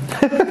for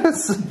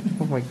nothing.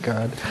 Oh my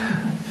god.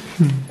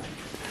 Oh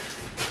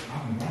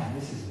man,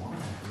 this is long.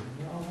 Look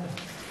at all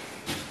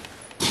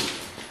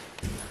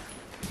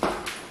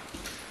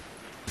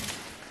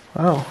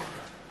that. Wow.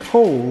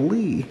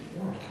 Holy.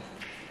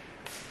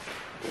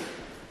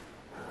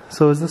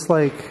 So is this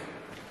like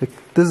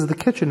this is the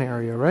kitchen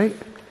area, right?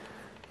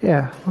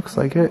 Yeah, looks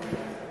like it.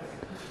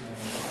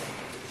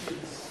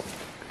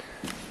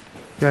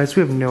 Guys,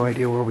 we have no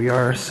idea where we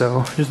are,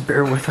 so just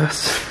bear with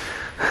us.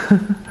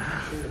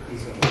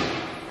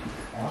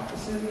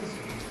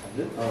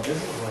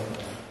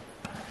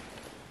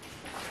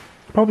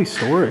 Probably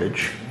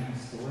storage.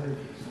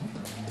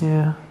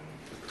 Yeah.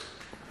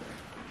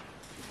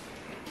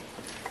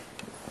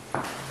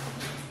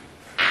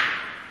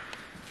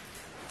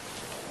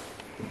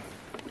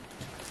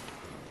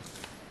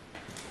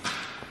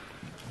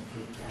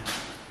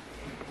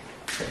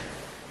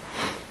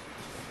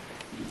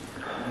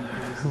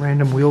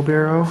 Random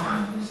wheelbarrow.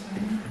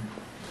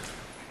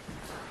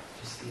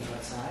 Just the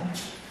outside?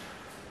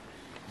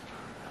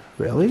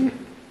 Really?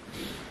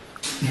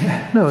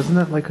 Yeah. No, isn't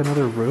that like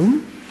another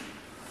room?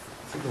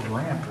 It's like a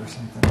ramp or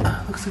something.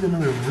 Looks like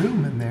another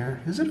room in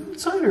there. Is it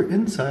outside or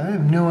inside? I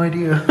have no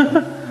idea.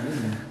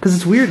 Because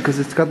it's weird because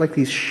it's got like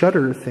these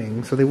shutter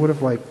things, so they would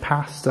have like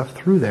passed stuff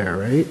through there,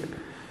 right?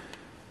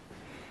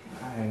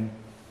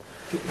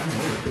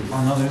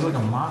 Oh no, there's like a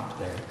mop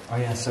there. Oh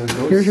yeah, so it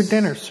goes... Here's your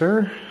dinner,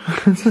 sir. I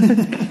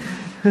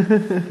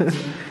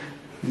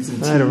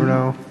don't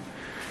know.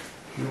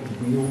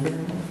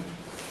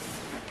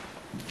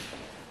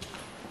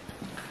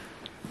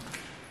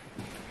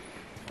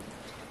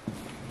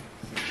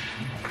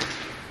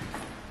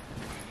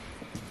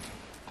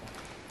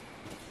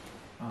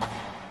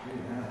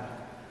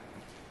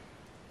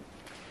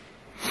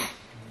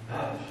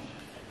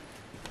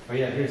 Oh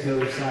yeah, here's the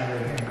other side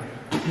right here.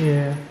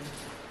 Yeah.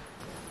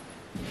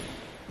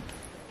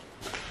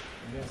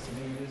 I guess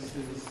maybe this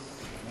is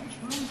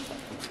lunchroom?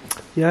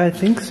 Yeah, I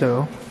think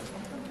so.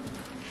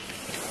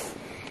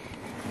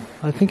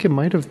 I think it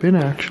might have been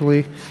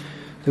actually.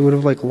 They would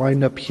have like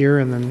lined up here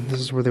and then this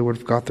is where they would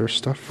have got their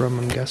stuff from,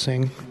 I'm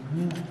guessing.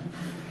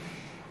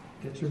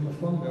 Get your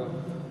mofongo.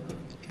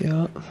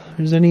 Yeah.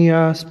 There's any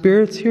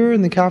spirits here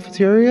in the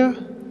cafeteria?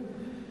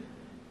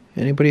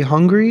 Anybody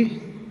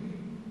hungry?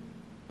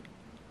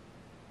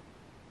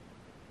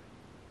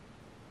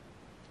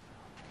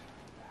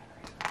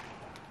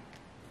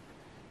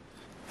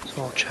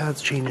 So I'll check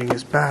iPad's changing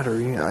his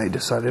battery, I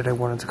decided I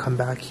wanted to come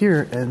back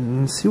here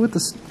and see what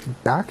this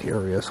back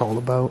area is all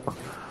about.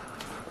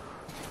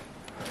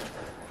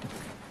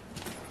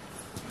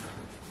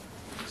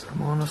 'Cause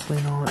I'm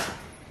honestly not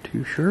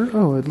too sure.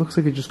 Oh, it looks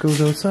like it just goes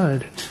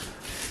outside.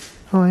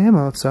 Oh, I am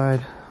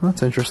outside.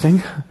 That's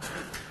interesting.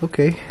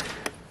 Okay.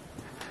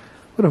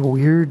 What a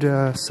weird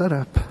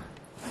setup.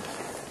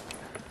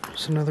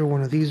 There's another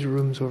one of these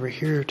rooms over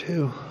here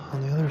too,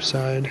 on the other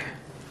side.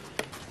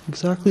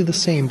 Exactly the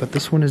same, but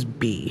this one is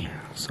B.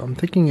 So I'm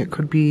thinking it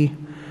could be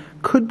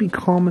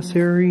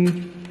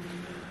commissary.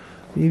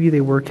 Maybe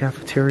they were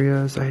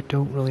cafeterias. I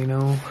don't really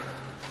know.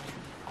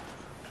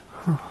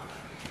 Huh.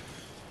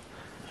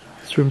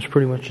 This room's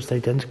pretty much just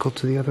identical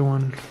to the other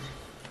one.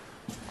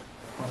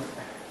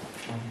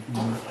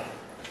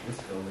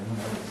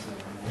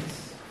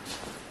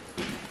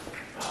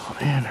 Oh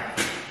man.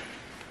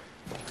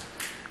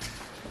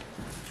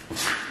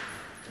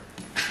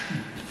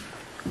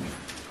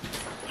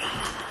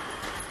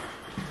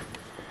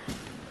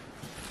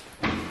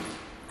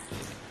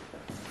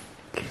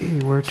 Okay,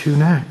 where to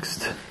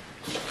next?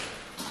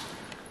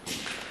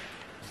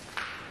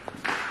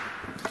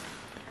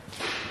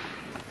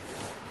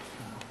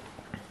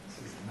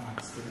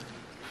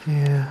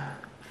 Yeah.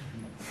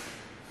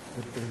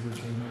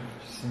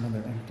 Just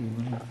another empty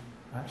room.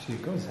 Actually,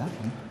 it goes that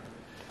way.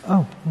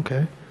 Oh,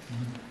 okay.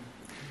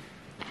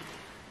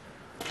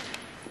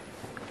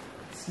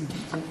 Let's see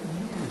what's open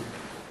here.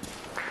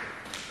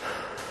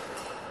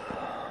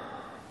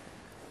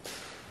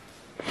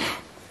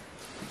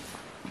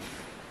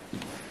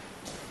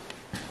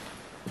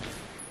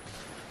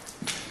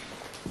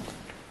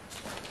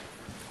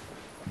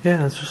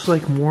 Yeah, it's just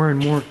like more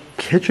and more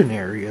kitchen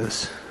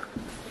areas.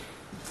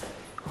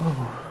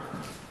 Oh.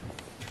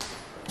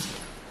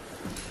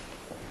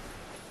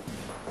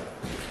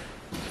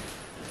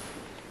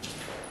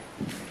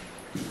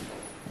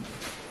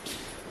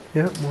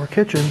 Yep, more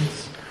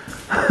kitchens.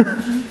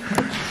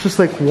 It's just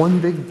like one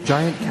big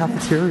giant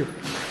cafeteria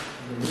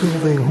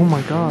building. Oh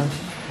my god.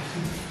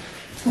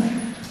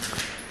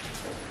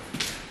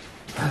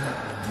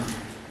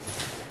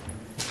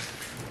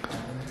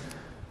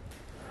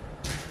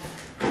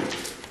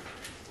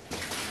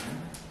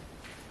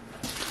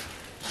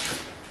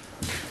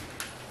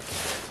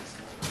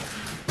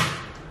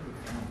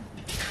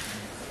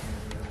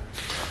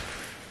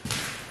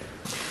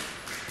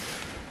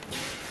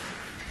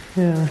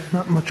 Yeah,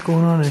 not much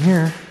going on in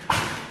here.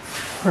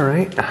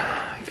 Alright,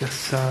 I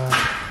guess,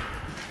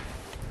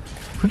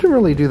 we didn't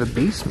really do the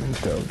basement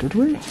though, did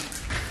we?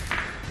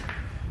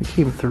 We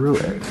came through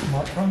it.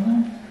 What from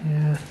there?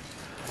 Yeah.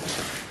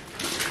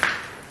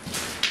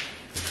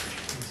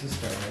 Is this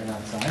right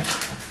outside?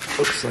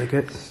 Looks like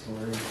it.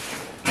 Storage.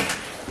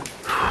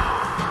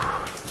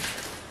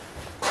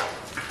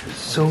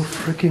 So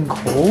freaking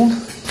cold?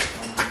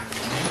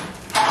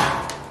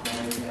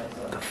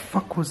 What the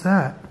fuck was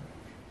that?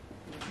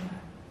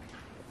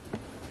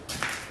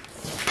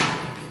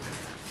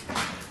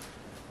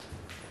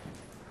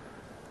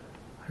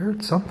 I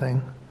heard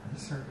something. I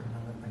just heard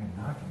another like a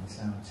knocking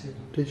sound too.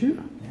 Did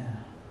you? Yeah.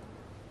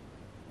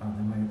 Oh,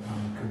 they might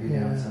could be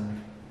Yeah. outside.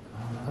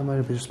 I might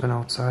have just been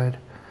outside.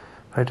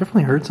 But I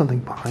definitely heard something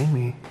behind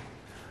me.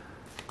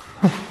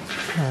 Huh.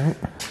 Alright.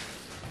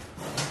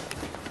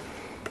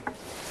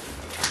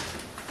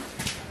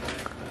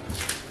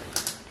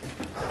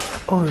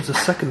 Oh, there's a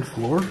second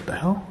floor? What the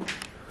hell?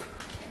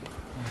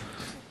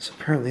 So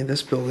apparently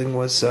this building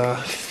was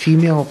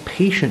female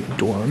patient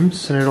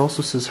dorms, and it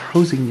also says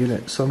housing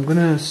unit. So I'm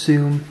gonna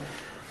assume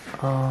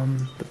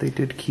that they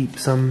did keep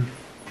some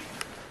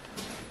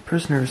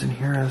prisoners in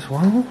here as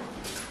well.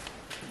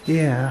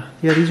 Yeah,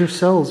 these are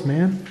cells,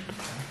 man.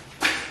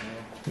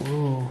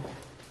 Whoa.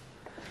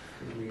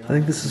 I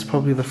think this is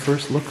probably the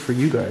first look for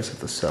you guys at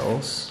the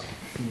cells.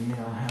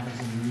 Female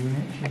housing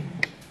unit here.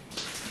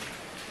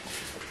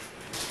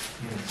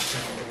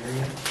 Cell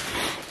area.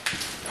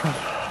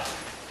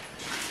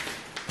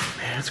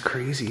 Man, it's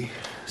crazy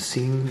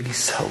seeing these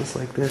cells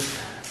like this.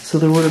 So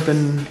there would have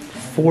been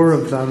 4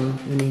 of them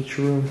in each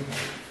room.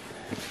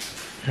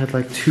 It had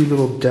like 2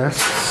 little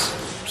desks.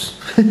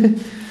 2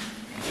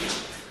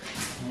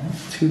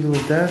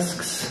 little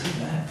desks. Look at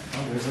that.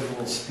 Oh, there's like a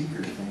little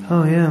speaker thing.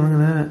 Oh yeah, look at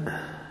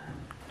that.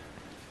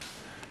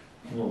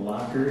 A little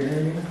locker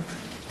area.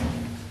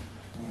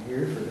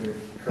 Here for their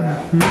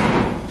crap.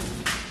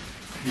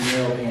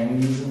 Female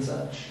panties and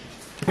such.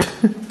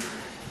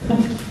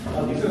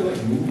 Oh, these are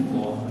like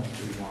movable. That's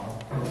pretty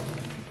wild.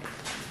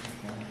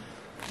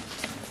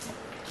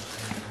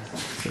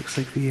 Looks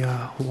like the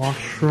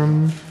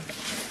washroom.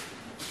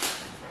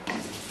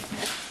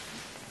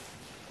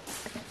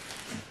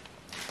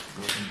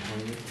 Broken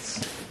toilets.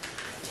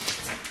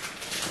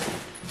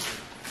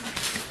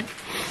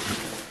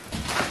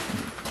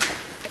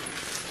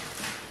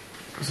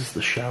 Is this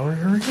the shower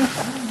area?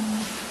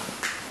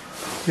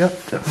 Yep,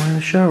 definitely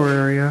the shower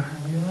area.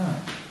 Look at that.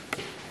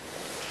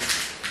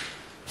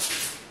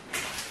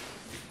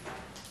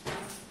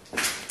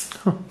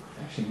 Huh.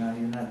 Actually, not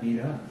even that beat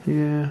up.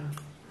 Yeah.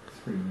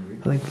 Pretty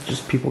weird. I think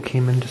just people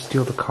came in to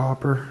steal the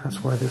copper.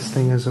 That's why this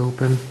thing is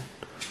open.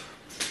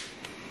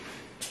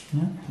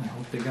 Yeah, I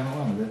hope they got a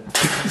lot of it.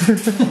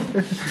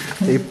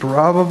 They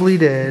probably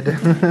did.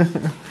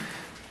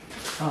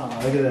 Oh,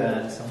 look at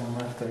that. Someone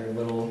left their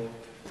little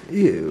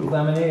Ew.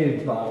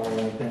 lemonade bottle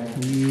right there.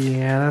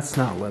 Yeah, that's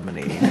not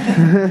lemonade. Yeah,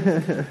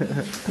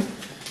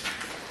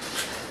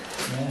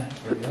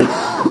 there you go.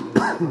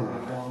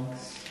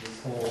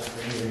 This whole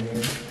thing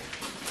here.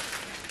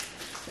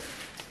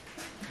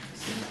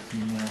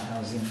 Female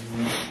housing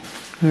unit.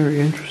 Very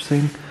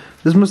interesting.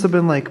 This must have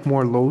been like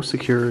more low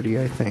security,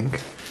 I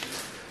think.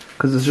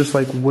 Because it's just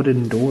like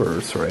wooden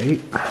doors,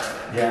 right?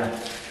 Yeah. There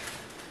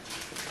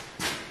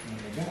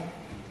you go.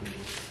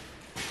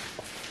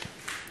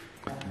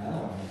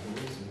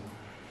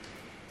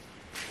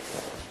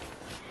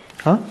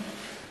 Huh?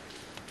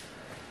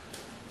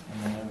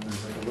 And then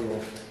there's like a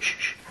little.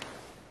 Shh.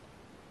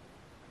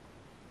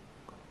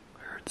 I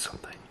heard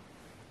something.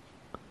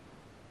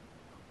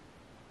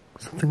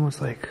 Something was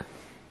like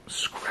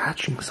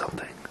scratching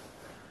something.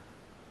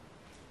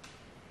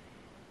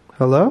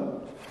 Hello?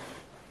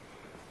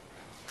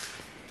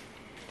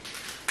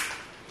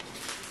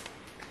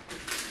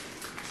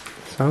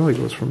 Sounded like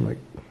it was from like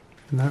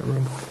in that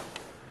room.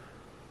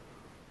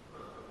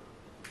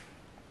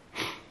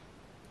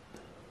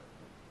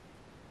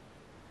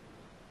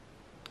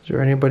 Is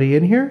there anybody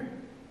in here?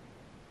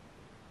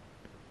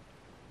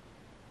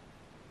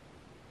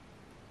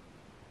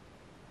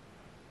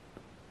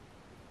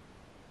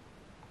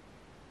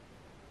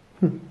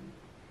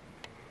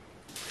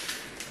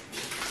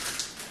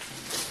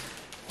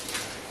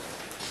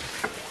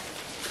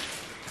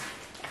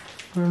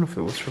 I don't know if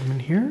it was from in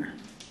here.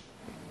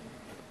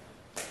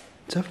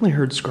 Definitely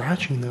heard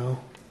scratching though.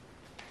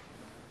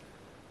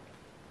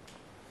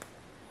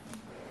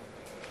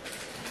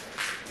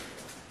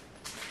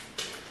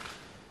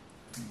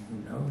 Who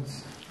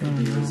knows?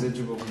 Maybe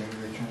residual, maybe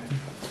they're trying to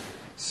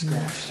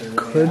scratch their way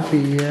Could out. be,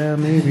 yeah,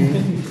 maybe.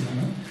 It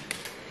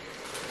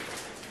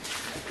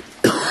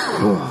would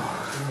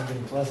have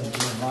been pleasant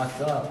being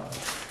locked up.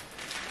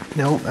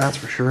 No, that's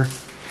for sure.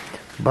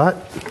 But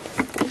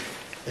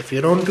if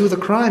you don't do the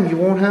crime, you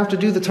won't have to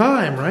do the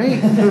time,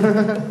 right?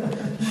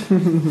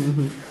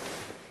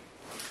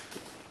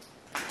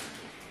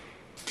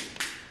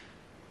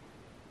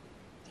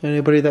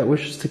 Anybody that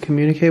wishes to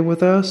communicate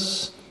with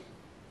us?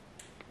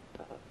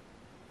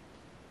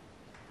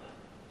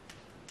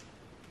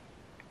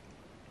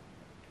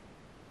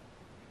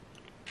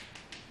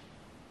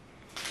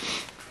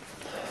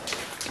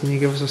 Can you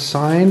give us a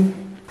sign?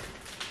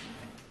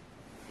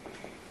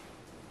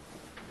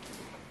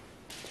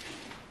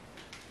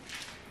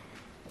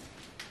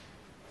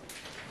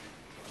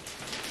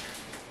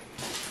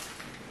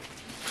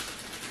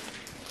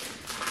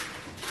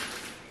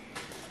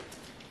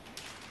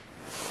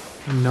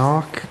 A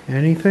knock?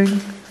 Anything?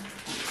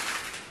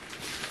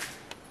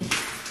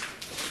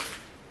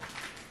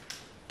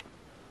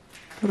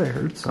 I thought I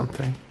heard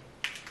something.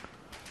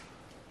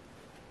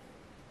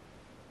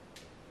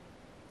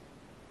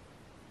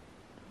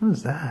 What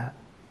is that?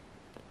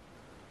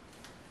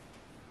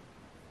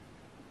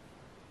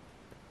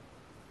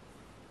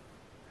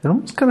 It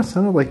almost kind of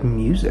sounded like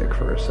music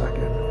for a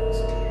second.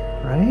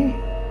 Right?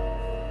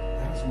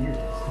 That was weird.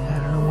 Yeah, I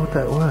don't know what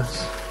that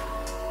was.